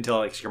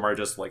 Shikamaru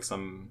does, like,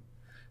 some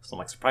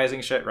like,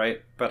 surprising shit,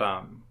 right? But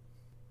I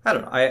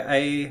don't know,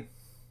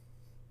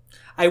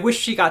 I wish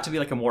she got to be,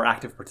 like, a more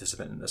active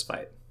participant in this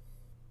fight.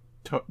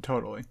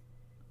 Totally.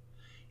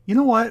 You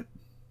know what?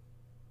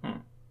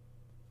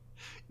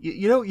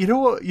 You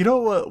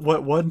know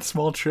what one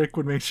small trick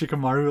would make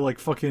Shikamaru, like,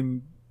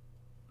 fucking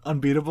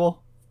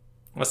unbeatable?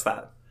 What's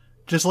that?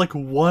 Just, like,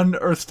 one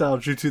Earth-style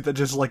jutsu that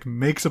just, like,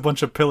 makes a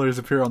bunch of pillars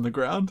appear on the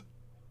ground.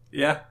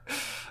 Yeah.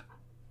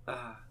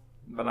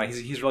 But no,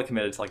 he's really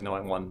committed to, like,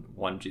 knowing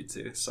one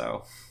jutsu,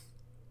 so...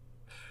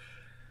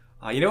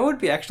 you know what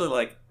would be actually,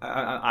 like...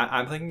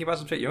 I'm thinking about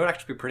some shit. You know what would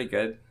actually be pretty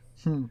good?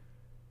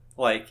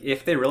 Like,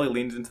 if they really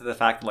leaned into the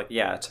fact that, like,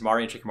 yeah,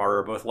 Temari and Shikamaru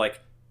are both, like,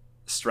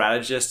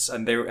 strategists,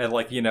 and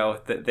like, you know,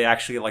 they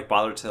actually, like,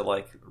 bothered to,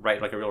 like,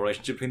 write, like, a real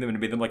relationship between them and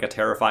made them, like, a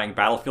terrifying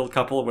battlefield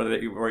couple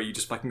where you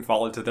just fucking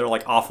fall into their,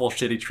 like, awful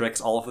shitty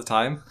tricks all of the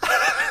time.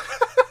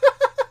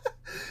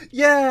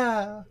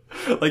 Yeah,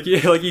 like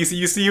you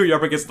see who you're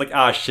up against, like,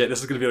 ah, shit, this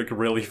is gonna be, like,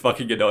 really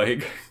fucking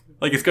annoying.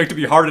 Like, it's going to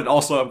be hard, and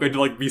also I'm going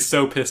to, like, be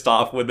so pissed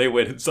off when they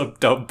win in some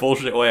dumb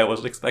bullshit way I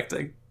wasn't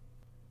expecting.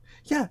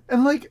 Yeah,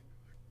 and like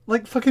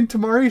fucking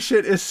Temari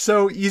shit is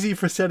so easy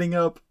for setting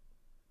up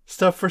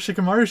stuff for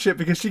Shikamaru shit,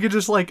 because she could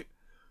just, like,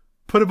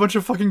 put a bunch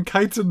of fucking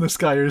kites in the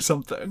sky or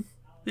something.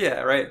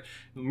 Yeah, right.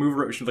 She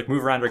can, like,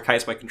 move around her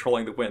kites by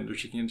controlling the wind, or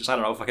she can just, I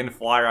don't know, fucking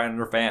fly around in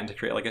her fan to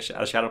create, like, a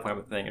shadow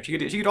point thing. And she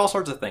could do all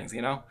sorts of things,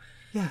 you know.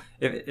 Yeah.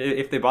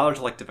 If they bother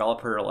to, like,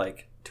 develop her,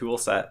 like, tool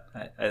set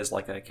as,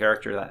 like, a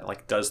character that,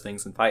 like, does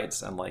things in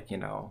fights and, like, you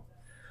know,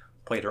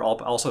 played her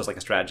also as, like,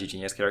 a strategy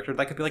genius character,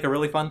 that could be, like, a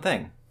really fun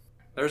thing.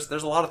 There's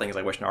a lot of things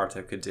I wish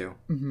Naruto could do.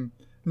 Mm-hmm.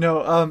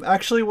 No,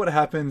 actually what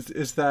happens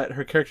is that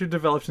her character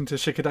develops into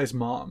Shikadai's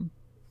mom.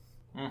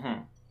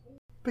 Mm-hmm.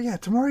 But yeah,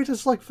 Temari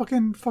just, like,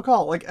 fucking fuck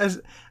all. Like,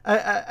 as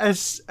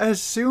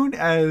soon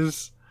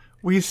as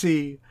we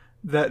see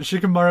that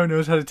Shikamaru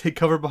knows how to take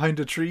cover behind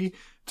a tree,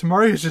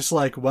 Temari is just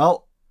like,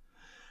 well,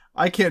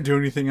 I can't do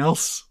anything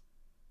else.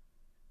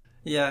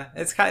 Yeah,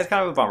 it's kind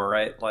of a bummer,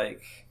 right?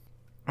 Like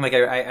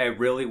I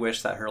really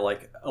wish that her,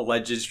 like,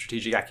 alleged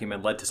strategic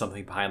acumen led to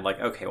something behind, like,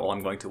 okay, well,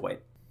 I'm going to wait.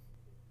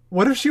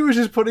 What if she was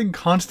just putting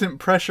constant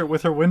pressure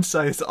with her wind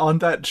size on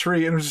that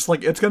tree and was just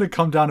like, it's going to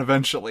come down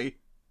eventually?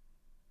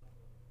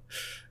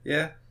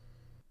 Yeah.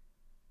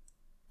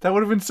 That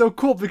would have been so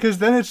cool, because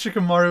then it's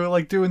Shikamaru,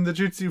 like, doing the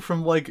jutsu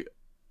from, like,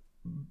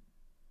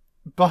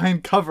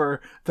 behind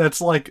cover that's,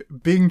 like,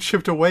 being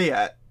chipped away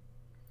at.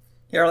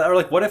 Yeah, or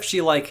like, what if she,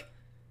 like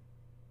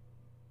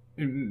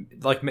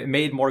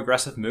made more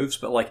aggressive moves,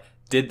 but, like,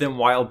 did them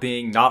while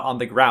being not on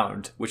the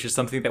ground, which is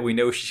something that we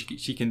know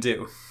she can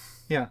do.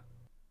 Yeah.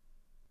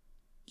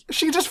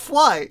 She can just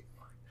fly.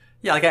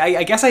 Yeah, like,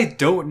 I guess I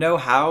don't know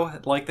how,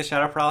 like, the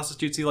shadow paralysis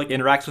jutsu, like,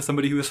 interacts with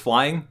somebody who is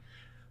flying,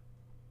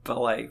 but,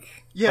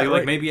 like, yeah,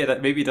 like maybe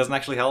it doesn't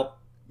actually help.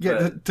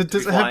 Yeah,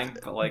 does it flying,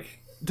 have, but,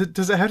 like,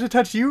 does it have to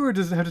touch you, or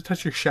does it have to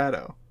touch your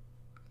shadow?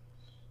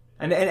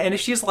 And if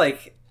she's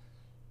like,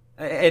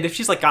 and if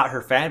she's like got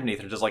her fan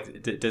beneath her,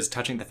 does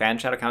touching the fan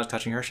shadow count as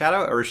touching her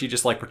shadow, or is she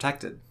just like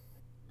protected?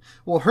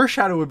 Well, her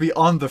shadow would be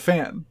on the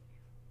fan.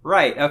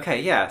 Right. Okay.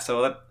 Yeah.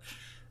 So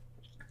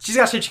she's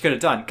got shit she could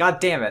have done. God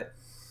damn it.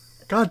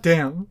 God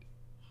damn.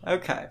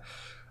 Okay.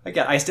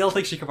 Again, I still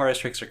think Shikamaru's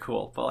tricks are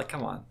cool, but like,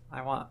 come on,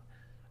 I want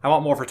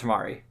more for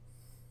Tamari.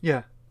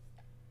 Yeah.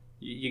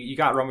 You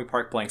got Romy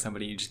Park playing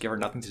somebody, you just give her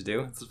nothing to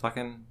do. It's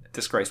fucking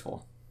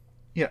disgraceful.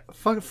 Yeah,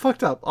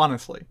 fucked up,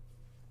 honestly.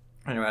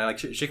 Anyway, like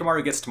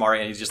Shikamaru gets Tamari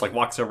and he just like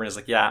walks over and is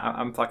like, "Yeah,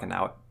 I'm fucking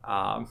out."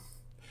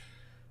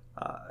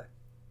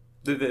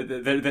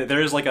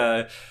 There is like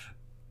a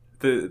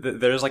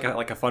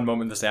fun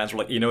moment in the stands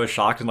where like Ino is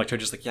shocked and like Choji's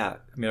just like, "Yeah,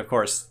 I mean, of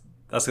course,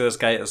 that's who this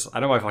guy is. I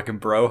know my fucking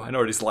bro. I know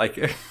what he's like."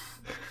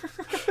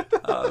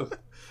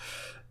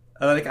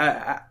 Like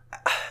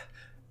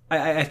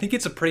I think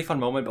it's a pretty fun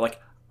moment, but like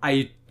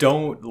I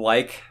don't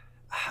like.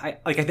 I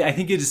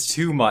think it is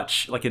too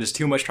much. Like, it is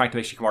too much trying to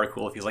make Shikamaru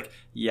cool if he's like,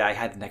 yeah, I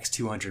had the next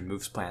 200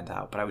 moves planned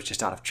out, but I was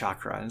just out of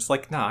chakra. And it's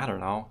like, no, I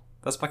don't know.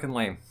 That's fucking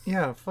lame.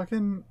 Yeah,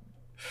 fucking...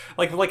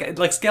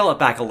 Like scale it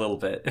back a little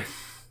bit.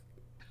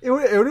 It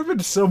would have been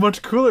so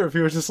much cooler if he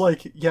was just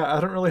like, yeah,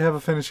 I don't really have a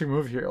finishing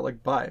move here.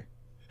 Like, bye.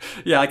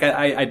 Yeah, like,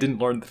 I didn't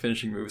learn the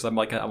finishing moves. I'm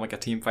like a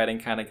team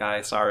fighting kind of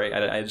guy. Sorry.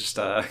 I just,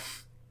 I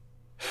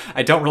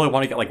don't really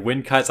want to get, like,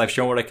 win cuts. I've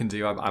shown what I can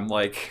do.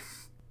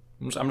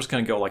 I'm just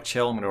gonna go like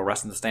chill. I'm gonna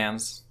rest in the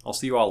stands. I'll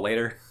see you all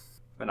later.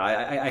 And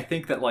I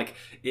think that like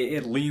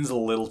it leans a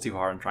little too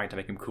hard on trying to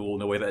make him cool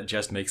in a way that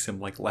just makes him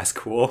like less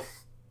cool.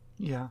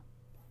 Yeah.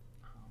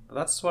 But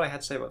that's what I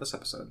had to say about this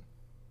episode.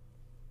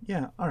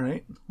 Yeah. All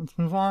right. Let's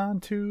move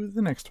on to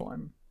the next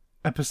one.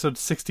 Episode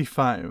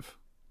 65.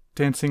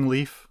 Dancing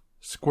Leaf,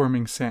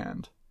 Squirming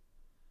Sand.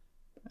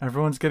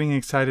 Everyone's getting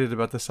excited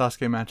about the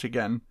Sasuke match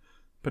again,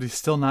 but he's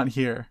still not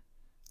here.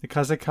 The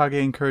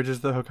Kazekage encourages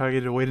the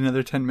Hokage to wait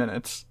another 10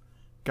 minutes.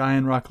 Guy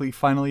and Rock Lee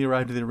finally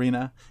arrive at the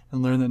arena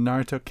and learn that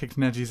Naruto kicked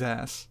Neji's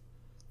ass.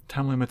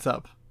 Time limit's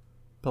up.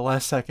 But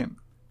last second,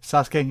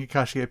 Sasuke and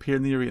Kakashi appear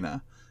in the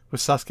arena, with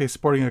Sasuke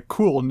sporting a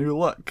cool new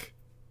look.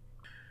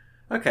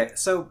 Okay,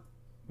 so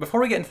before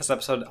we get into this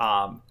episode,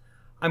 I'm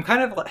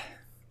kind of like...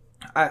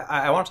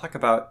 I want to talk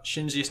about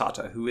Shinji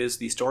Sato, who is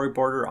the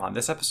storyboarder on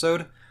this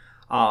episode.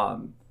 But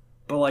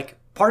like,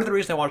 part of the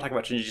reason I want to talk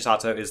about Shinji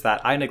Sato is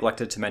that I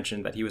neglected to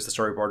mention that he was the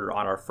storyboarder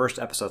on our first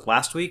episode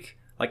last week.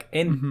 Like,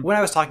 when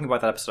I was talking about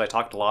that episode, I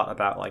talked a lot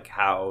about, like,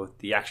 how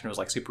the action was,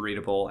 like, super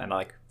readable, and,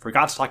 like,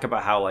 forgot to talk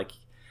about how, like,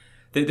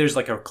 there's,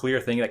 like, a clear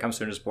thing that comes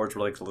through in his boards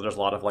where, like, there's a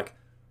lot of, like,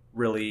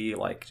 really,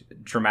 like,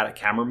 dramatic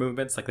camera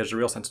movements. Like, there's a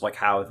real sense of, like,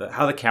 how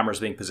the camera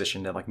is being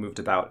positioned and, like, moved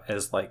about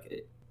as,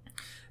 like,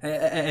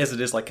 as it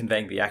is, like,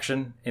 conveying the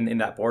action in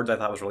that board that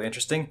I thought was really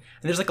interesting. And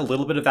there's, like, a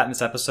little bit of that in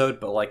this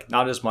episode, but, like,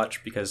 not as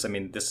much because, I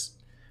mean, this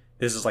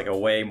is, like, a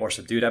way more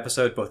subdued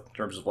episode, both in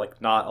terms of,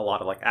 like, not a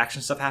lot of, like,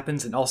 action stuff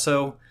happens, and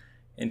also...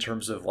 in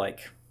terms of,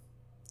 like,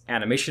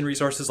 animation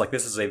resources, like,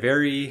 this is a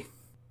very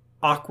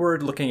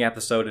awkward-looking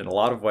episode in a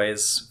lot of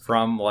ways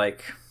from,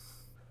 like,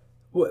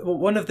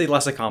 one of the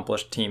less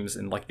accomplished teams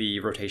in, like, the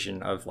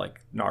rotation of,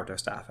 like, Naruto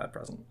staff at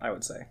present, I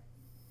would say.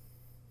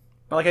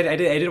 But, like, I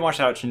did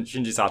watch out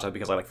Shinji Sato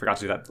because I, like, forgot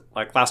to do that,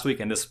 like, last week,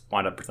 and this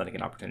wound up presenting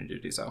an opportunity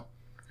to do so.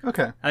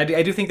 Okay. And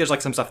I do think there's,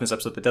 like, some stuff in this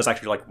episode that does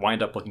actually, like,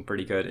 wind up looking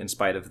pretty good in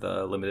spite of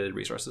the limited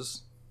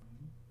resources.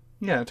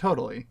 Yeah,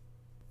 totally.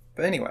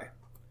 But anyway...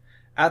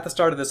 at the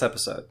start of this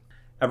episode,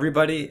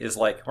 everybody is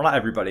like, well, not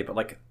everybody, but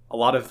like a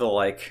lot of the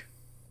like,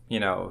 you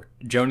know,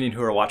 Jonin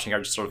who are watching are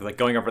just sort of like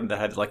going over in their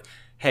head like,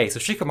 hey, so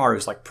Shikamaru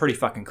is like pretty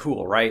fucking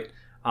cool, right?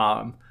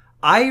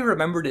 I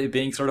remembered it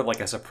being sort of like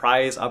a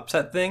surprise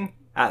upset thing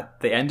at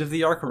the end of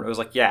the arc where it was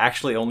like, yeah,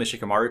 actually only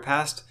Shikamaru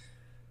passed.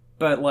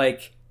 But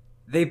like,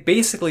 they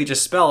basically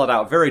just spell it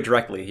out very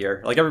directly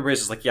here. Like everybody's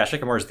just like, yeah,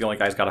 Shikamaru's the only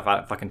guy who's got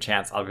a fucking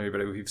chance out of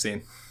anybody we've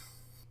seen.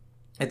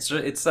 It's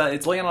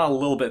laying on a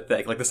little bit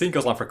thick. Like, the scene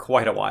goes on for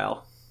quite a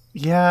while.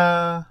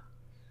 Yeah.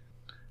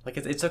 Like,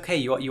 it's okay.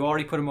 You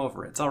already put him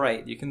over. It's all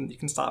right. You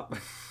can stop.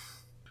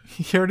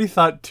 He already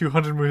thought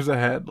 200 moves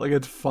ahead. Like,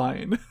 it's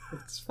fine.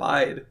 It's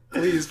fine.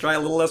 Please try a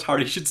little less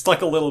hard. He should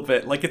suck a little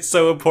bit. Like, it's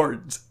so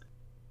important.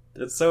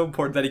 It's so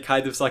important that he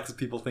kind of sucks if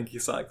people think he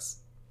sucks.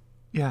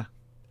 Yeah.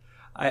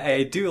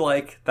 I do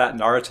like that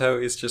Naruto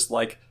is just,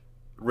 like,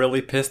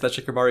 really pissed that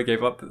Shikamaru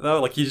gave up, though.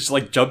 Like, he just,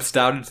 like, jumps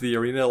down into the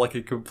arena, like,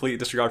 in complete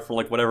disregard for,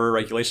 like, whatever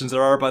regulations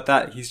there are about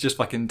that. He's just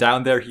fucking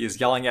down there. He is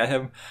yelling at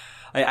him.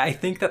 I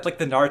think that, like,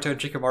 the Naruto and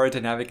Shikamaru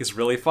dynamic is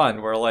really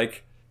fun, where,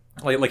 like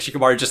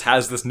Shikamaru just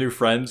has this new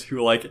friend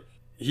who, like,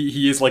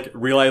 he is, like,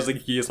 realizing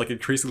he is, like,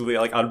 increasingly,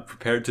 like,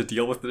 unprepared to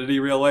deal with it in any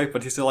real way,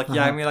 but he's still, like,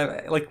 yeah, I mean,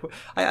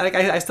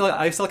 I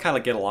still kind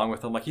of get along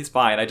with him. Like, he's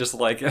fine. I just,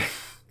 like...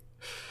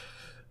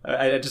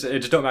 I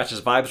just don't match his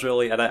vibes,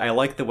 really, and I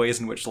like the ways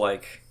in which,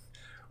 like...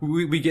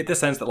 We get the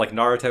sense that, like,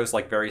 Naruto's,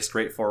 like, very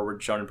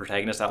straightforward shonen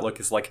protagonist outlook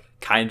is, like,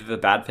 kind of a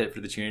bad fit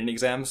for the Chunin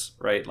exams,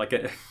 right? Like,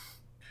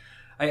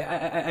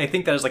 I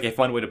think that is like a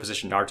fun way to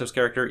position Naruto's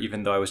character,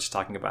 even though I was just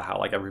talking about how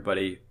like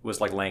everybody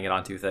was like laying it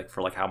on too thick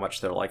for like how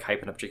much they're like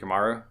hyping up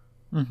Shikamaru.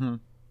 Mm-hmm.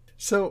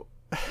 So,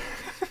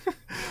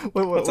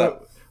 What's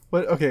up?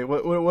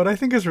 What I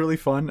think is really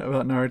fun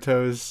about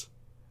Naruto's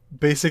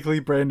basically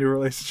brand new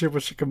relationship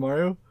with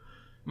Shikamaru.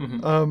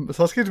 Mm-hmm.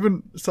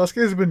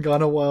 Sasuke's been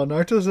gone a while.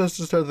 Naruto has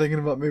to start thinking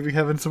about maybe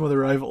having some other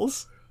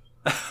rivals.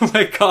 Oh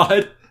my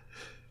god.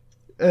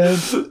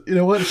 And you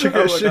know what?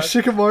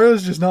 Shikamaru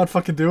is just not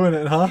fucking doing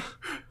it, huh?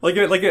 Like,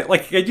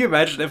 can you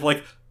imagine if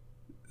like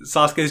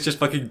Sasuke's just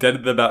fucking dead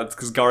in the mountains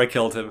because Gaara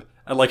killed him,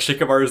 and like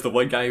Shikamaru is the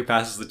one guy who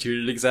passes the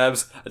Chunin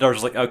exams, and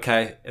Naruto's like,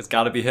 okay, it's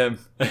got to be him.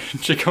 And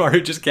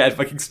Shikamaru just can't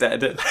fucking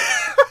stand it.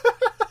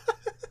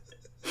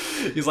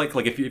 He's like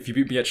if you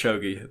beat me at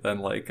shogi, then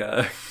like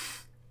then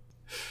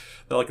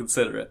I'll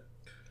consider it.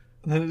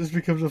 And then it just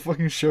becomes a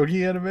fucking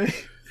shogi anime.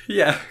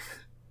 Yeah.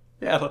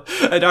 Yeah,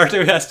 and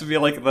Naruto has to be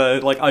like the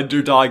like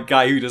underdog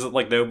guy who doesn't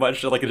like know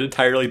much in like an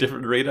entirely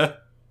different arena.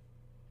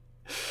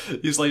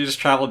 He's like just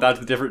traveling down to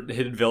the different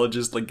hidden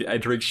villages, like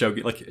entering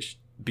shogi, like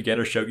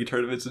beginner shogi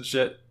tournaments and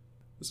shit.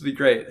 This would be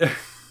great.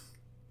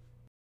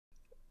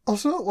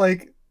 Also,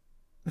 like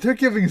they're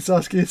giving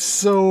Sasuke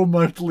so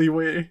much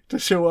leeway to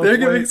show up. They're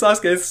giving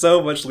Sasuke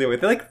so much leeway.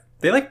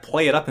 They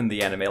play it up in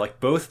the anime,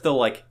 like both the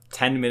like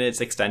 10 minutes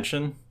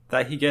extension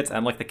that he gets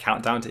and like the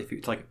countdown to if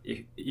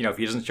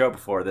he doesn't show up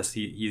before this,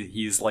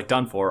 he's like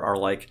done for, are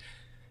like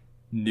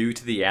new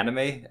to the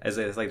anime as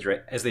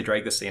they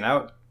drag the scene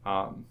out.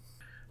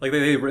 Like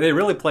they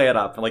really play it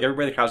up, and like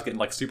everybody in the crowd's getting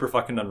like super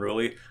fucking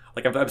unruly.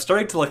 Like I'm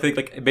starting to like think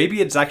like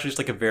maybe it's actually just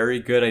like a very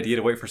good idea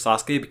to wait for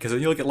Sasuke, because then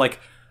you look at like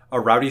a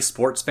rowdy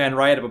sports fan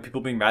riot about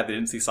people being mad they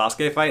didn't see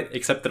Sasuke fight,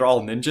 except they're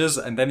all ninjas,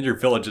 and then your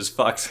village is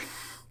fucked.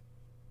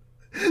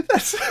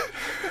 That's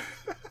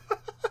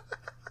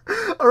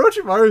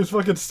Orochimaru is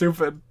fucking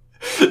stupid.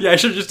 Yeah, I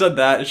should have just done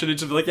that. I should have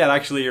just been like, yeah,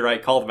 actually, you're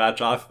right. Call the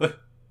match off.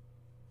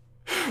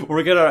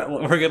 We're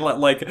gonna let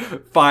like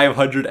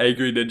 500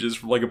 angry ninjas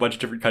from like a bunch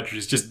of different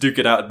countries just duke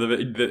it out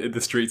in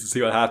the streets and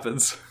see what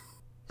happens.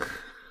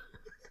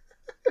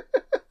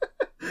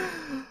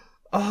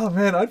 Oh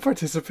man, I'd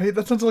participate.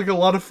 That sounds like a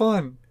lot of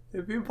fun.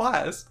 It'd be a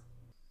blast.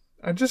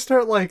 I'd just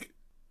start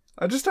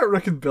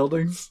wrecking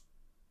buildings.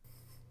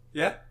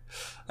 Yeah,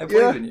 I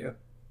believe in you.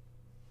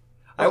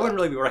 I wouldn't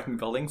really be wrecking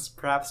buildings,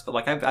 perhaps, but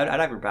like I'd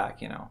have your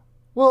back, you know.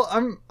 Well,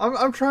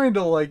 I'm trying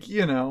to like,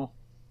 you know,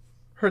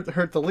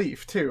 hurt the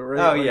leaf too,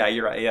 right? Oh like, yeah,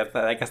 you're right. Yeah,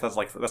 I guess that's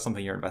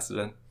something you're invested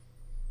in.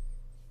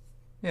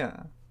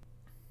 Yeah.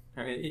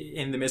 I mean,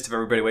 in the midst of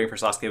everybody waiting for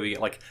Sasuke, we get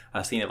like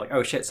a scene of like,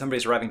 oh shit,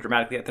 somebody's arriving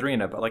dramatically at the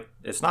arena, but like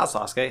it's not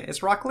Sasuke,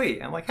 it's Rock Lee.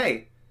 I'm like,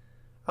 hey,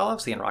 I love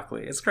seeing Rock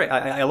Lee. It's great.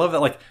 I love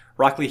that like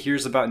Rock Lee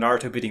hears about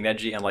Naruto beating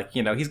Neji, and like,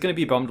 you know, he's gonna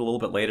be bummed a little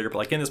bit later, but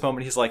like in this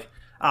moment he's like,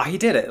 he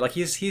did it. Like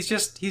he's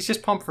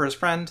just pumped for his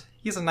friend.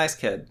 He's a nice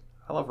kid.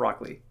 I love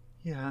Rock Lee.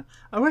 Yeah,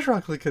 I wish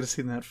Rock Lee could have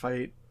seen that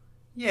fight.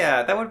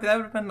 Yeah, that would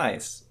have been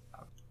nice.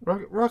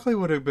 Rock Lee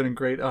would have been a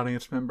great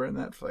audience member in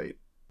that fight.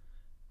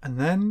 And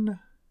then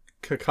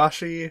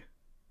Kakashi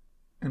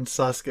and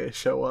Sasuke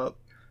show up.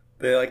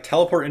 They like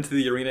teleport into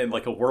the arena in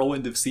like a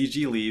whirlwind of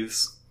CG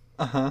leaves.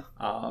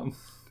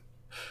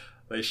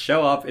 They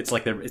show up. It's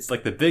like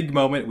the big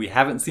moment. We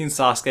haven't seen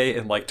Sasuke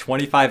in like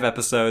 25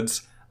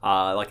 episodes.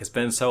 Like it's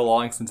been so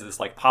long since this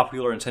like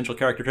popular and central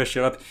character just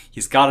showed up.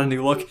 He's got a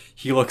new look.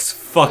 He looks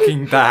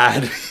fucking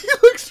bad. He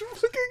looks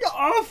fucking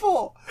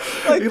awful.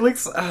 Like, he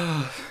looks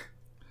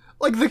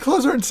like the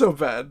clothes aren't so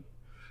bad.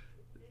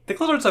 The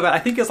clothes aren't so bad. I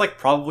think it's like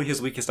probably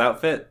his weakest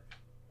outfit.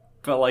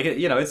 But like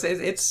you know, it's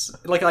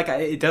like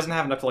it doesn't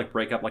have enough to like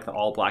break up like the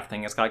all black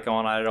thing it's got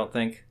going on. I don't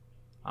think.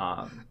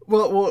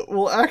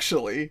 Well,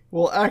 actually,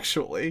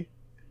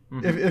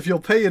 mm-hmm. if you'll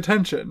pay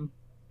attention,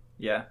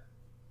 yeah,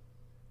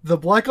 the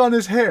black on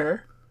his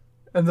hair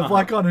and the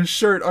black on his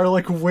shirt are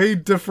like way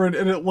different,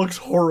 and it looks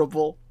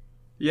horrible.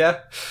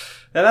 Yeah,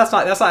 that's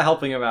not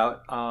helping him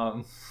out.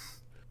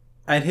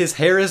 And his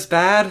hair is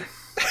bad.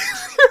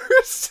 His hair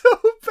is so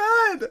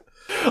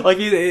bad. Like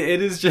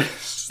it is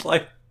just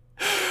like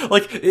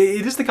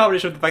it is the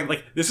combination of the fact that,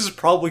 like, this is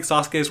probably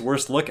Sasuke's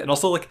worst look, and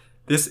also like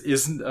this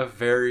isn't a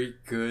very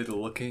good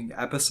looking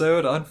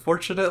episode,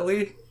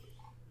 unfortunately.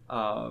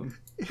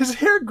 His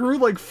hair grew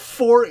like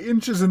 4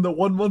 inches in the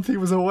 1 month he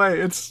was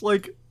away. It's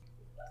like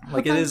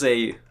it is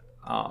a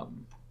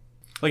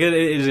it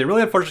is a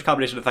really unfortunate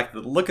combination of the fact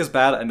that the look is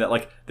bad and that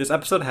like this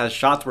episode has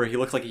shots where he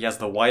looks like he has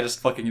the widest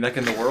fucking neck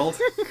in the world.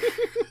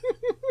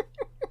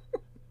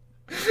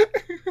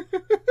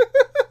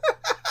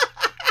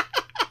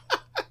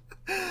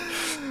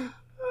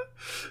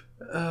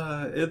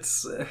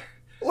 It's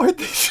why'd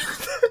they show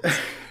that?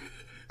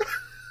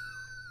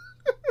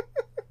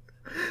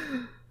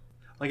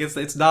 Like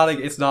it's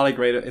not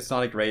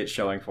a great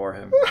showing for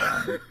him.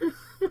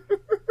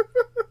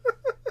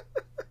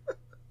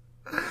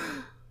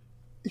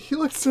 He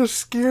looks so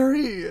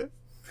scary.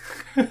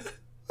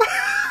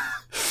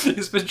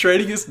 He's been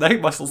training his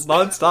neck muscles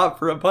nonstop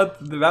for a month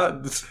in the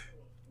mountains,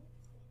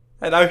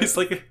 and now he's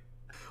like,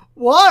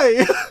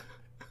 why?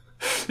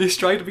 He's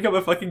trying to become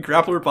a fucking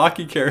grappler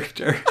Baki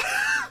character.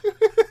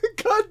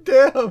 God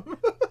damn.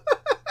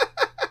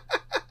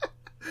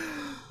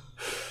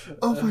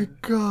 Oh my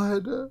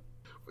god.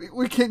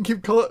 We can't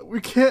keep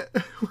we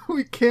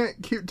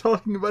can't keep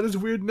talking about his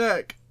weird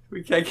neck.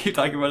 We can't keep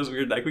talking about his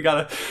weird neck. We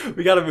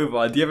gotta move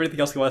on. Do you have anything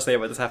else you want to say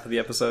about this half of the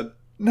episode?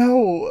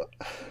 No.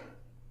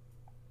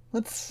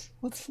 Let's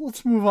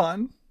move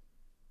on.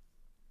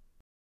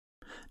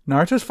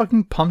 Naruto's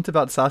fucking pumped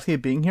about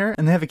Sasuke being here,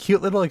 and they have a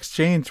cute little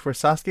exchange where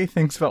Sasuke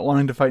thinks about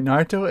wanting to fight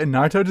Naruto, and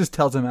Naruto just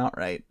tells him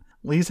outright.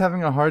 Lee's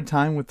having a hard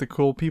time with the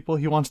cool people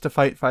he wants to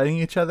fighting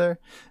each other.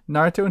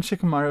 Naruto and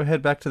Shikamaru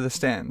head back to the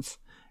stands.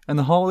 In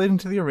the hall leading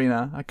to the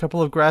arena, a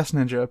couple of grass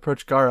ninja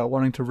approach Gaara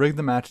wanting to rig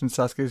the match in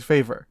Sasuke's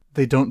favor.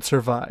 They don't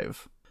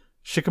survive.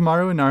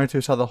 Shikamaru and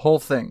Naruto saw the whole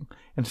thing,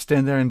 and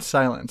stand there in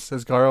silence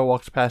as Gaara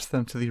walks past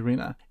them to the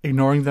arena,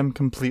 ignoring them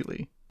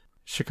completely.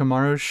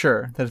 Shikamaru is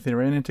sure that if they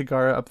ran into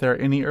Gaara up there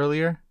any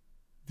earlier,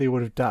 they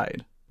would have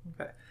died.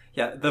 Okay.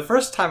 Yeah, the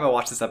first time I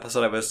watched this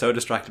episode, I was so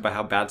distracted by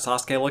how bad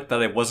Sasuke looked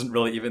that I wasn't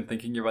really even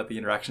thinking about the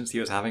interactions he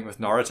was having with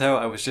Naruto.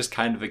 I was just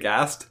kind of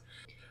aghast.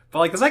 But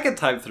like the second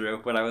time through,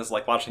 when I was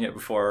like watching it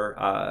before,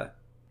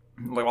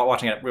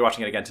 rewatching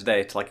it again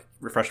today to like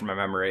refresh my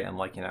memory and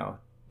like, you know,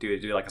 do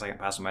like a second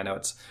pass of my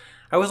notes,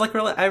 I was like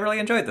I really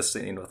enjoyed this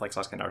scene with like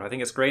Sasuke and Naruto. I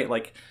think it's great.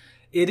 Like,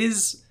 it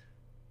is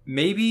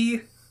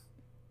maybe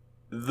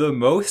the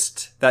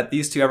most that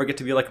these two ever get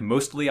to be like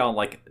mostly on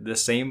like the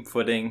same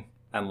footing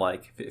and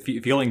like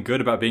feeling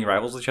good about being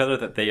rivals with each other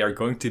that they are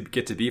going to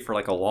get to be for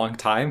like a long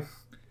time.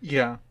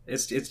 Yeah,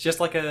 it's just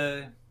like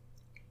a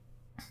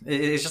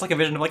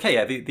vision of like, hey,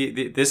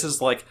 yeah, this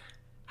is like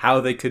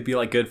how they could be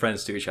like good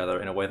friends to each other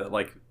in a way that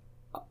like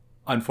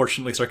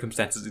unfortunately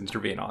circumstances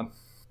intervene on.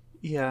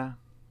 Yeah,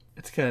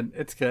 it's good.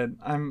 It's good.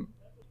 I'm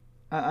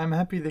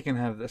happy they can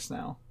have this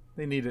now.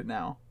 They need it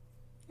now.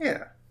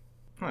 Yeah,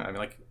 I mean,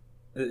 like,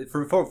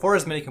 for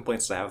as many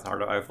complaints as I have with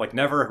Naruto, I've like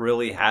never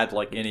really had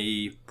like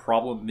any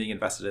problem being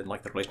invested in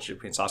like the relationship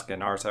between Sasuke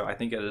and Naruto. I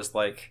think it is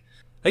like,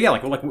 again,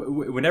 like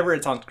whenever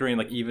it's on screen,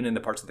 like even in the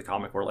parts of the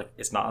comic where like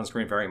it's not on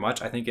screen very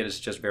much, I think it is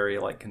just very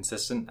like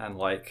consistent and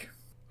like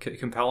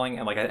compelling,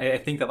 and like I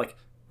think that like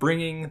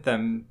bringing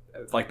them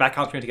like back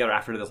on screen together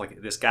after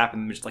this gap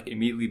and just like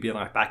immediately being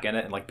like back in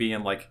it and like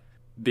being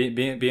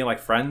like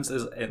friends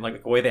is in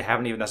like a way they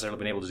haven't even necessarily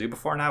been able to do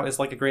before now is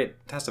like a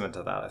great testament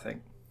to that, I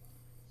think.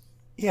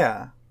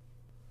 Yeah.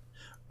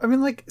 I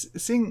mean, like,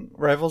 seeing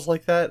rivals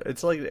like that,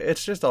 it's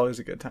just always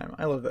a good time.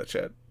 I love that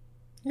shit.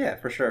 Yeah,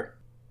 for sure.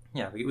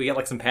 Yeah, we get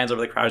like some pans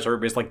over the crowd,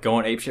 everybody's like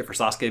going apeshit for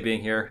Sasuke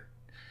being here.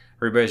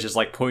 Everybody's just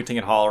like pointing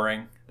and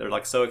hollering. They're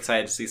like so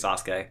excited to see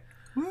Sasuke.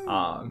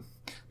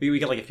 We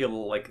get like a few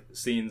little like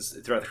scenes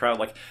throughout the crowd.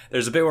 Like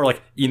there's a bit where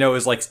like Ino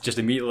is like just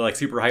immediately like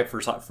super hyped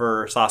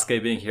for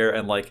Sasuke being here,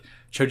 and like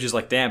Choji's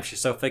like, damn, she's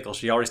so fickle.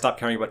 She already stopped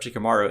caring about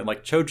Shikamaru. And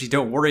like, Choji,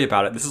 don't worry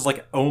about it. This is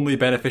like only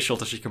beneficial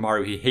to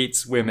Shikamaru. He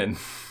hates women.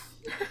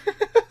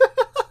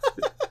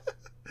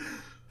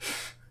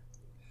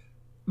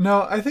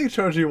 No, I think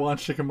Choji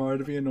wants Shikamaru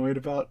to be annoyed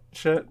about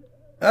shit.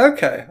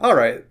 Okay, all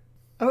right.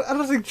 I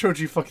don't think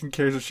Choji fucking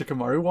cares what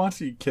Shikamaru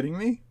wants. Are you kidding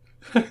me?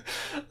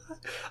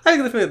 I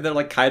think they're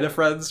like kind of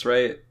friends,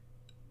 right?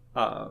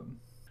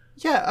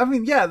 Yeah, I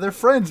mean, yeah, they're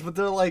friends, but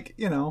they're like,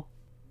 you know,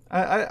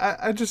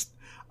 I just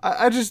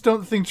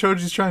don't think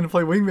Choji's trying to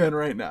play wingman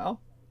right now.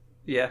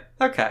 Yeah.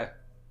 Okay.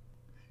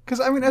 Because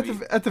I mean,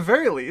 at the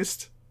very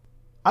least,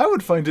 I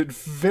would find it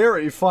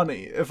very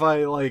funny if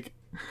I like,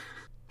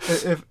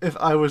 if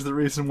I was the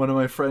reason one of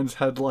my friends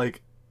had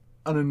like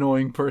an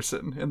annoying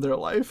person in their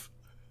life.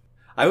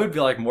 I would be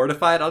like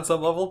mortified on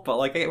some level, but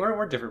like, hey,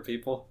 we're different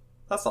people.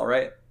 That's all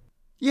right.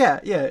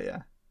 Yeah.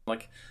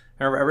 Like,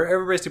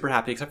 everybody's super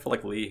happy except for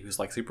like Lee, who's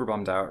like super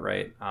bummed out,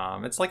 right?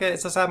 It's like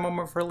it's a sad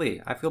moment for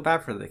Lee. I feel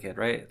bad for the kid,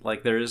 right?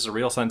 Like there is a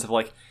real sense of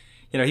like,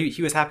 you know,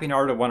 he was happy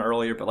Naruto won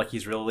earlier, but like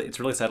it's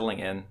really settling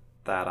in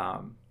that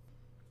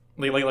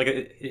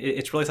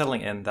it's really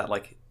settling in that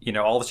like, you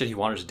know, all the shit he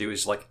wanted to do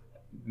is like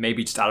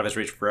maybe just out of his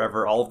reach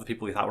forever. All of the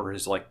people he thought were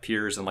his like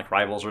peers and like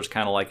rivals were just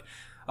kind of like,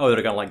 oh,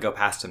 they're gonna like go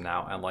past him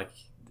now, and like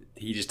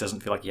he just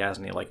doesn't feel like he has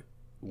any like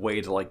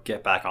way to like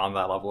get back on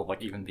that level of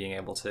like even being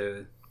able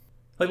to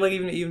like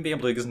even being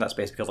able to exist in that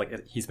space because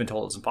like he's been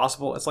told it's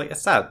impossible. It's like,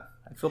 it's sad.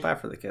 I feel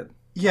bad for the kid.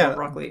 Yeah,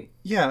 Rock Lee.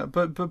 Yeah,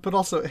 but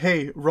also,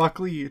 hey, Rock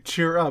Lee,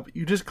 cheer up!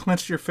 You just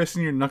clenched your fist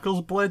and your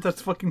knuckles bled.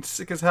 That's fucking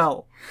sick as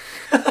hell.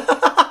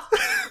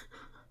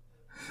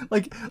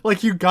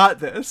 like you got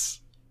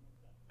this.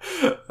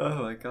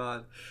 Oh my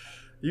god,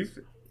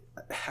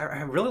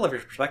 I really love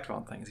your perspective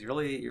on things. You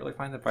really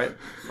find the bright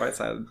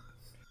side.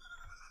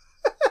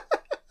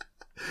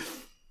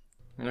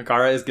 You know,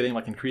 Gaara is getting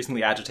like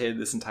increasingly agitated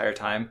this entire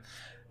time.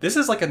 This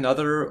is like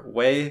another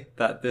way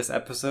that this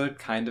episode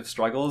kind of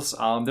struggles.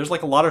 There's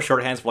like a lot of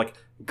shorthands where like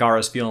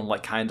Gaara's feeling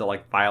like kind of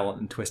like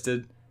violent and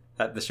twisted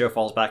that the show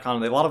falls back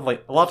on. A lot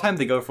of times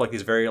they go for like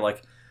these very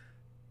like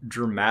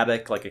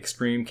dramatic, like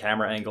extreme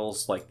camera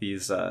angles, like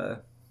these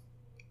close-up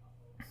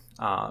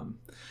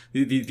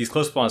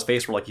on his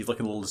face where like he's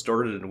looking a little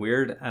distorted and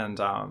weird, and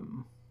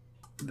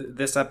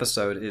this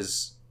episode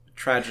is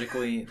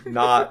tragically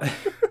not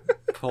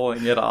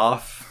pulling it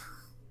off.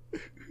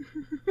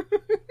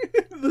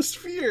 The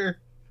sphere.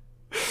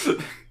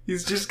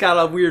 He's just got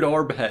a weird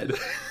orb head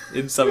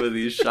in some of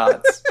these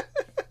shots.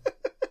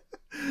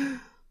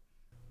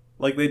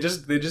 Like they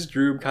just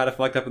drew him kind of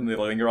fucked up and they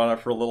linger on it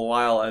for a little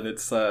while, and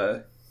it's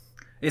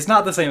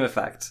not the same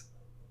effect.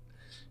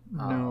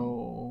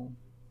 No.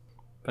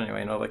 But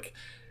anyway, like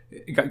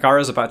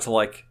Gaara's about to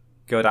like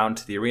go down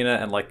to the arena,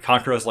 and like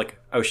Kankuro's like,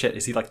 oh shit,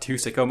 is he like too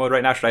sicko mode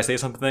right now? Should I say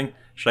something?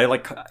 Should I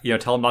like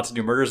tell him not to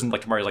do murders? And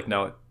like Tamari's like,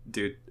 no,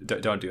 dude,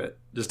 don't do it.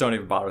 Just don't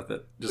even bother with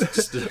it.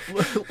 Just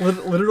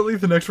Literally,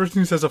 the next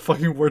person who says a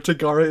fucking word to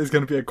Gaara is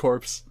gonna be a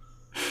corpse.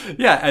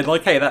 Yeah, and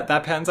like, hey,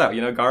 that pans out.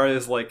 Gaara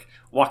is like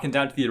walking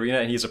down to the arena,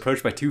 and he's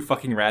approached by two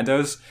fucking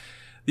randos.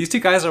 These two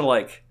guys are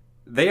like,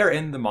 they are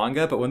in the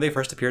manga, but when they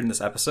first appeared in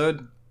this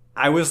episode,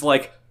 I was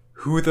like,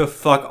 who the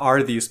fuck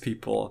are these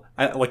people?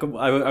 I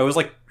was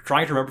like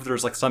trying to remember if there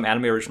was like some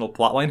anime original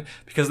plotline,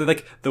 because they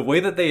like the way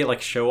that they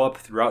like show up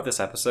throughout this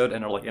episode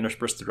and are like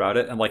interspersed throughout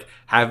it and like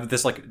have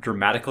this like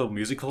dramatical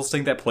musical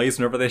thing that plays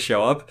whenever they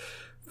show up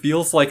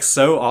feels like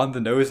so on the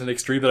nose and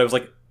extreme that I was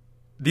like,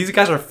 these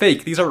guys are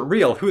fake. These aren't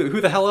real.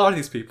 Who the hell are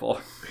these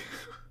people?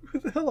 Who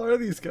the hell are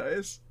these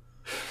guys?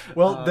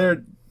 Well,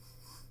 they're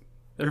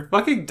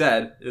fucking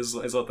dead is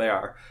what they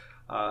are.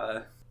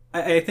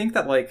 I think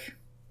that like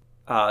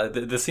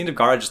the scene of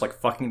Gaara just like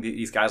fucking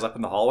these guys up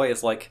in the hallway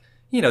is like,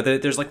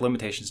 there's like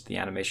limitations to the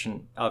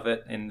animation of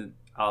it and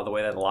the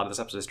way that a lot of this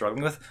episode is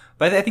struggling with.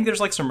 But I think there's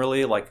like some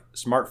really like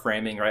smart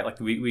framing, right? Like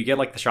we get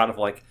like the shot of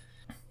like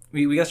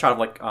we get a shot of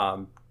like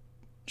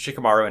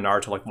Shikamaru and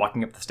Naruto like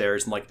walking up the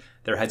stairs, and like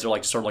their heads are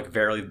like sort of like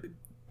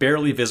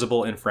barely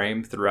visible in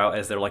frame throughout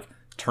as they're like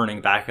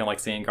turning back and like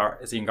seeing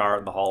Gaara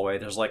in the hallway.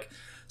 There's like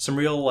some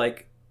real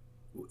like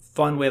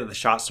fun way that the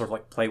shots sort of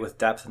like play with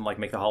depth and like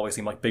make the hallway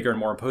seem like bigger and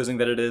more imposing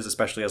than it is,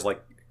 especially as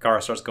like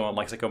Gaara starts going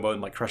like sicko mode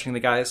and like crushing the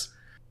guys.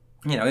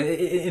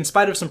 In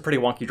spite of some pretty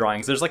wonky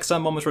drawings, there's like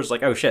some moments where it's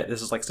like, oh shit,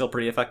 this is like still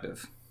pretty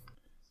effective.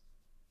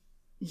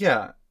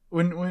 Yeah,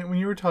 when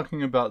you were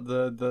talking about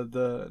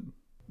the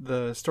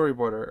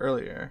storyboarder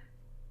earlier,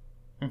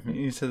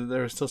 you said that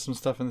there was still some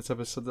stuff in this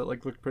episode that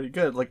like looked pretty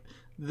good. Like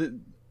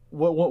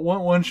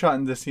one shot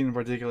in this scene in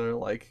particular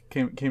like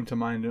came to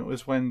mind, and it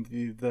was when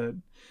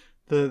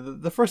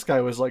the first guy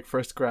was like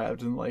first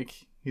grabbed, and like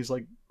he's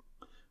like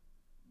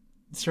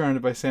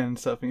surrounded by sand and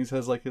stuff, and he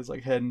has like his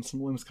like head and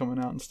some limbs coming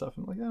out and stuff,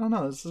 and like I don't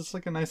know, it's just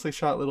like a nicely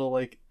shot little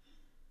like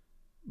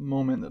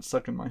moment that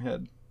stuck in my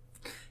head.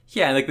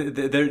 Yeah, and like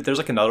there's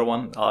like another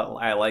one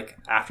I like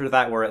after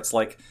that where it's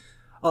like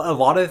a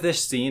lot of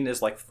this scene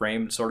is like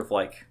framed sort of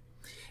like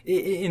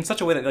in such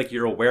a way that like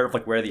you're aware of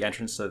like where the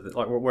entrance to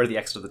where the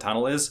exit of the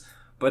tunnel is,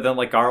 but then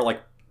like Gaara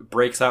like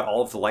breaks out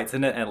all of the lights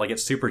in it, and like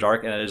it's super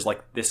dark, and it is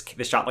like this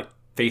shot like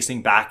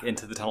facing back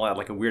into the tunnel at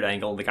like a weird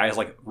angle, and the guy is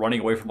like running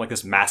away from like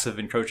this massive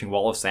encroaching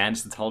wall of sand.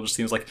 So the tunnel just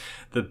seems like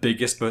the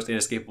biggest, most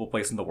inescapable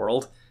place in the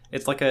world.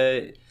 It's like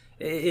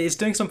it's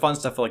doing some fun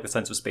stuff for like the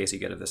sense of space you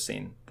get of this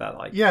scene that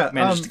like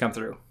managed to come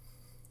through.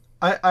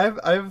 I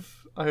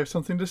have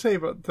something to say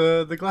about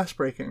the glass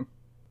breaking.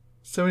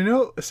 So we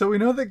know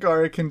that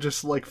Gaara can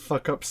just like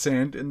fuck up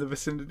sand in the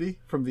vicinity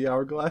from the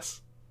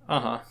hourglass.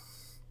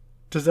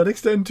 Does that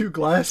extend to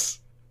glass?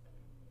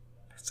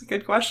 That's a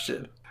good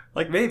question.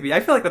 Like, maybe. I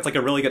feel like that's, like,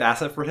 a really good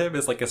asset for him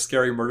as, like, a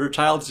scary murder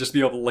child to just be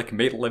able to, like,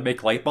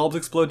 make light bulbs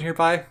explode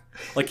nearby.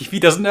 Like, if he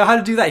doesn't know how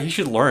to do that, he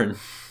should learn.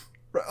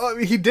 I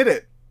mean, he did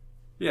it.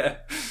 Yeah.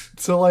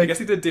 So, like... I guess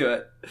he did do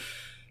it.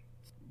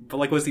 But,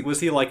 like, was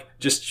he like,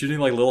 just shooting,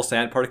 like, little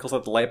sand particles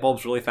at the light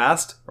bulbs really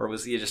fast? Or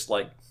was he just,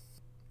 like...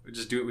 was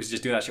he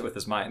just doing that shit with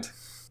his mind?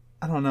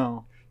 I don't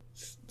know.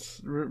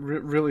 It's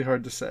really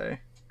hard to say.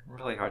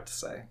 Really hard to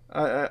say.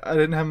 I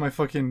didn't have my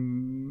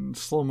fucking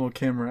slow-mo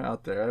camera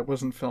out there. I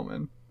wasn't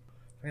filming.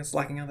 I think it's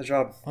lacking on the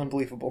job.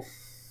 Unbelievable.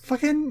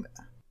 Fucking...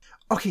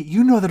 Okay,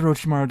 you know that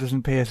Orochimaru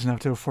doesn't pay us enough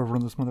to afford one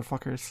of those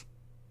motherfuckers.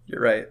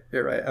 You're right.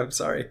 I'm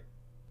sorry.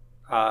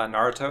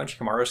 Naruto and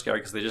Shikamaru are scared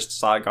because they just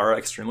saw Gaara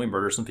extremely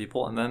murder some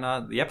people, and then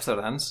the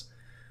episode ends.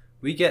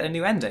 We get a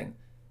new ending.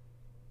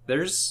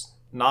 There's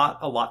not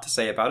a lot to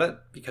say about it,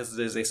 because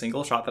it is a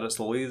single shot that it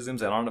slowly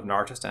zooms in on of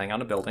Naruto standing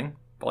on a building.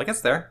 But, like,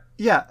 it's there.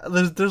 Yeah,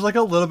 there's like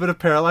a little bit of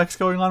parallax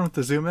going on with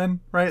the zoom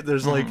in, right?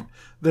 There's like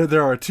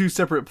there are two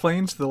separate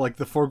planes,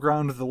 the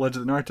foreground of the ledge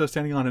that Naruto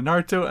standing on in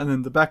Naruto, and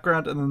then the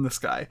background, and then the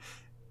sky.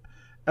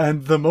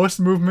 And the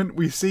most movement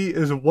we see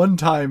is one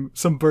time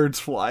some birds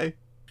fly.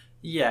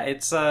 Yeah,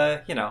 it's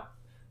not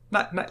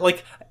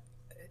like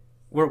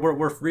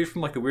we're free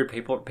from like the weird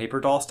paper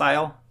doll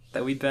style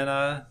that we've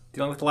been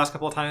dealing with the last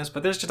couple of times,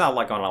 but there's just not a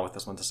lot going on with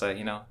this one to say,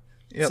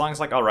 Yep. The song's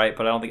like all right,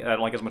 but I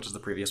don't like as much as the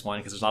previous one,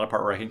 because there's not a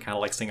part where I can kind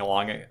of like sing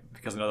along it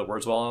because I know the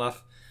words well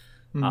enough.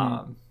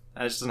 And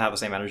it just doesn't have the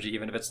same energy,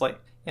 even if it's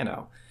like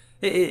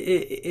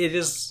it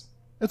is.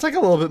 It's like a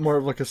little bit more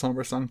of like a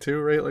somber song too,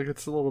 right? Like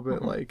it's a little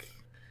bit like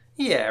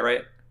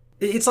right.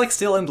 It's like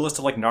still in the list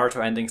of like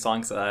Naruto ending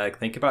songs that I like,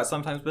 think about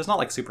sometimes, but it's not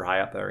like super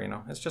high up there.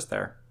 It's just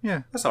there.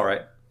 Yeah, that's all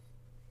right.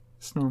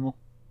 It's normal.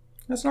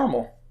 That's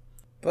normal.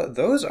 But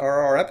those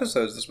are our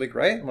episodes this week,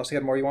 right? Unless you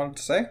had more you wanted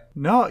to say?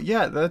 No,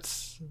 yeah,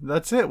 that's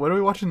it. What are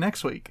we watching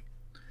next week?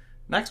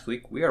 Next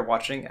week, we are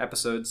watching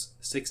episodes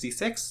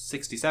 66,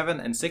 67,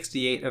 and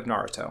 68 of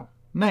Naruto.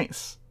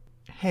 Nice.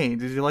 Hey,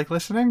 did you like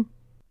listening?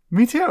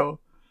 Me too.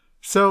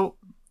 So,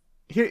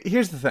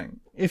 here's the thing.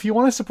 If you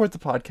want to support the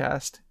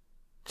podcast,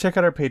 check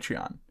out our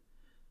Patreon.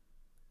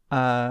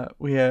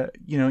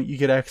 You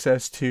get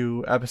access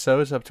to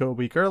episodes up to a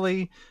week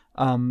early,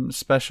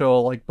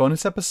 special like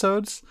bonus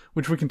episodes,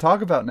 which we can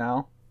talk about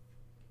now.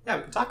 Yeah,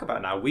 we can talk about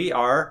it now. We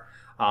are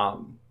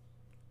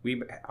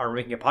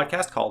making a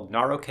podcast called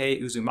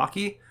Naruke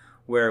Uzumaki,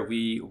 where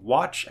we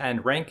watch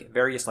and rank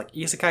various like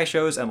isekai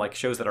shows and like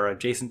shows that are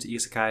adjacent to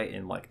isekai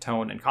in like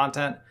tone and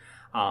content.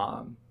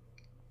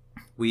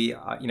 We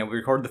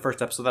recorded the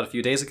first episode that a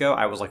few days ago.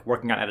 I was like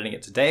working on editing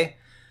it today.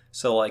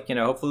 So, like,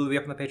 hopefully it'll be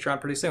up on the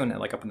Patreon pretty soon and,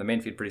 like, up in the main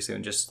feed pretty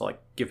soon. Just,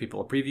 like, give people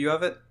a preview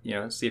of it,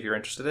 see if you're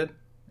interested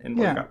in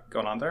what we've got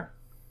going on there.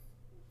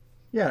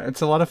 Yeah,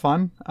 it's a lot of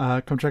fun.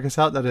 Come check us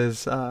out. That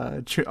is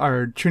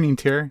our tuning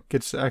tier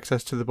gets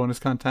access to the bonus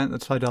content.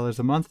 That's $5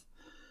 a month.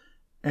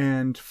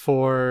 And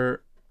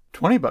for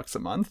 $20 a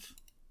month,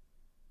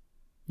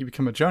 you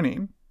become a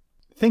Jonin.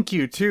 Thank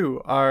you to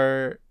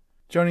our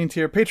Jonin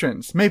tier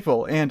patrons,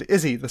 Maple and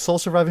Izzy, the sole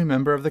surviving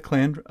member of the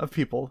clan of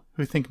people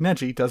who think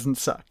Neji doesn't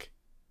suck.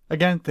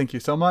 Again, thank you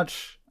so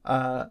much.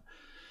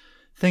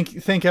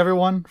 Thank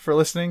everyone for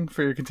listening,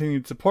 for your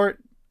continued support.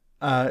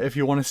 If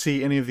you want to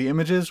see any of the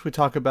images we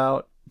talk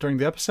about during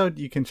the episode,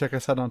 you can check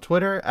us out on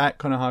Twitter at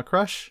Konoha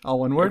Crush, all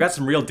one word. We've got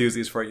some real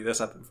doozies for you this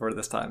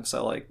time.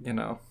 So, like,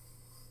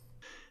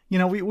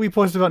 we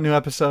post about new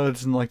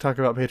episodes and like talk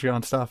about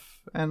Patreon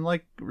stuff and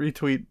like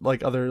retweet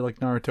like other like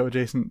Naruto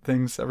adjacent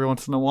things every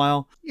once in a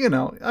while. You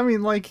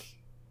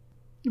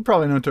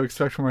probably know what to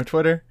expect from our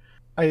Twitter.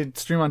 I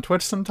stream on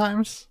Twitch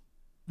sometimes.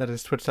 That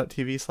is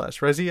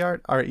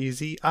twitch.tv/Reziart,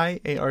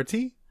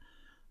 REZIART.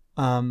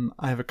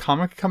 I have a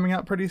comic coming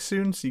out pretty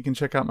soon, so you can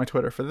check out my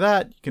Twitter for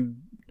that. You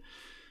can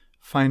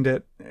find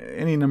it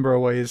any number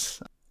of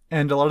ways.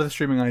 And a lot of the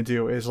streaming I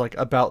do is like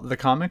about the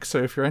comics,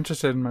 so if you're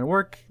interested in my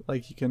work,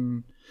 like you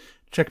can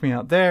check me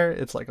out there.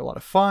 It's like a lot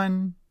of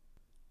fun.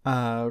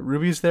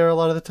 Ruby's there a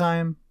lot of the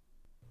time.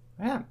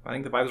 Yeah, I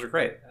think the vibes are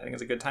great. I think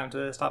it's a good time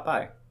to stop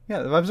by.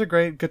 Yeah, the vibes are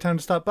great. Good time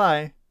to stop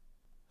by.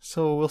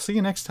 So we'll see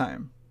you next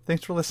time.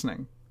 Thanks for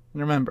listening.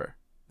 And remember,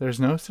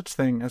 there's no such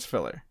thing as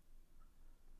filler.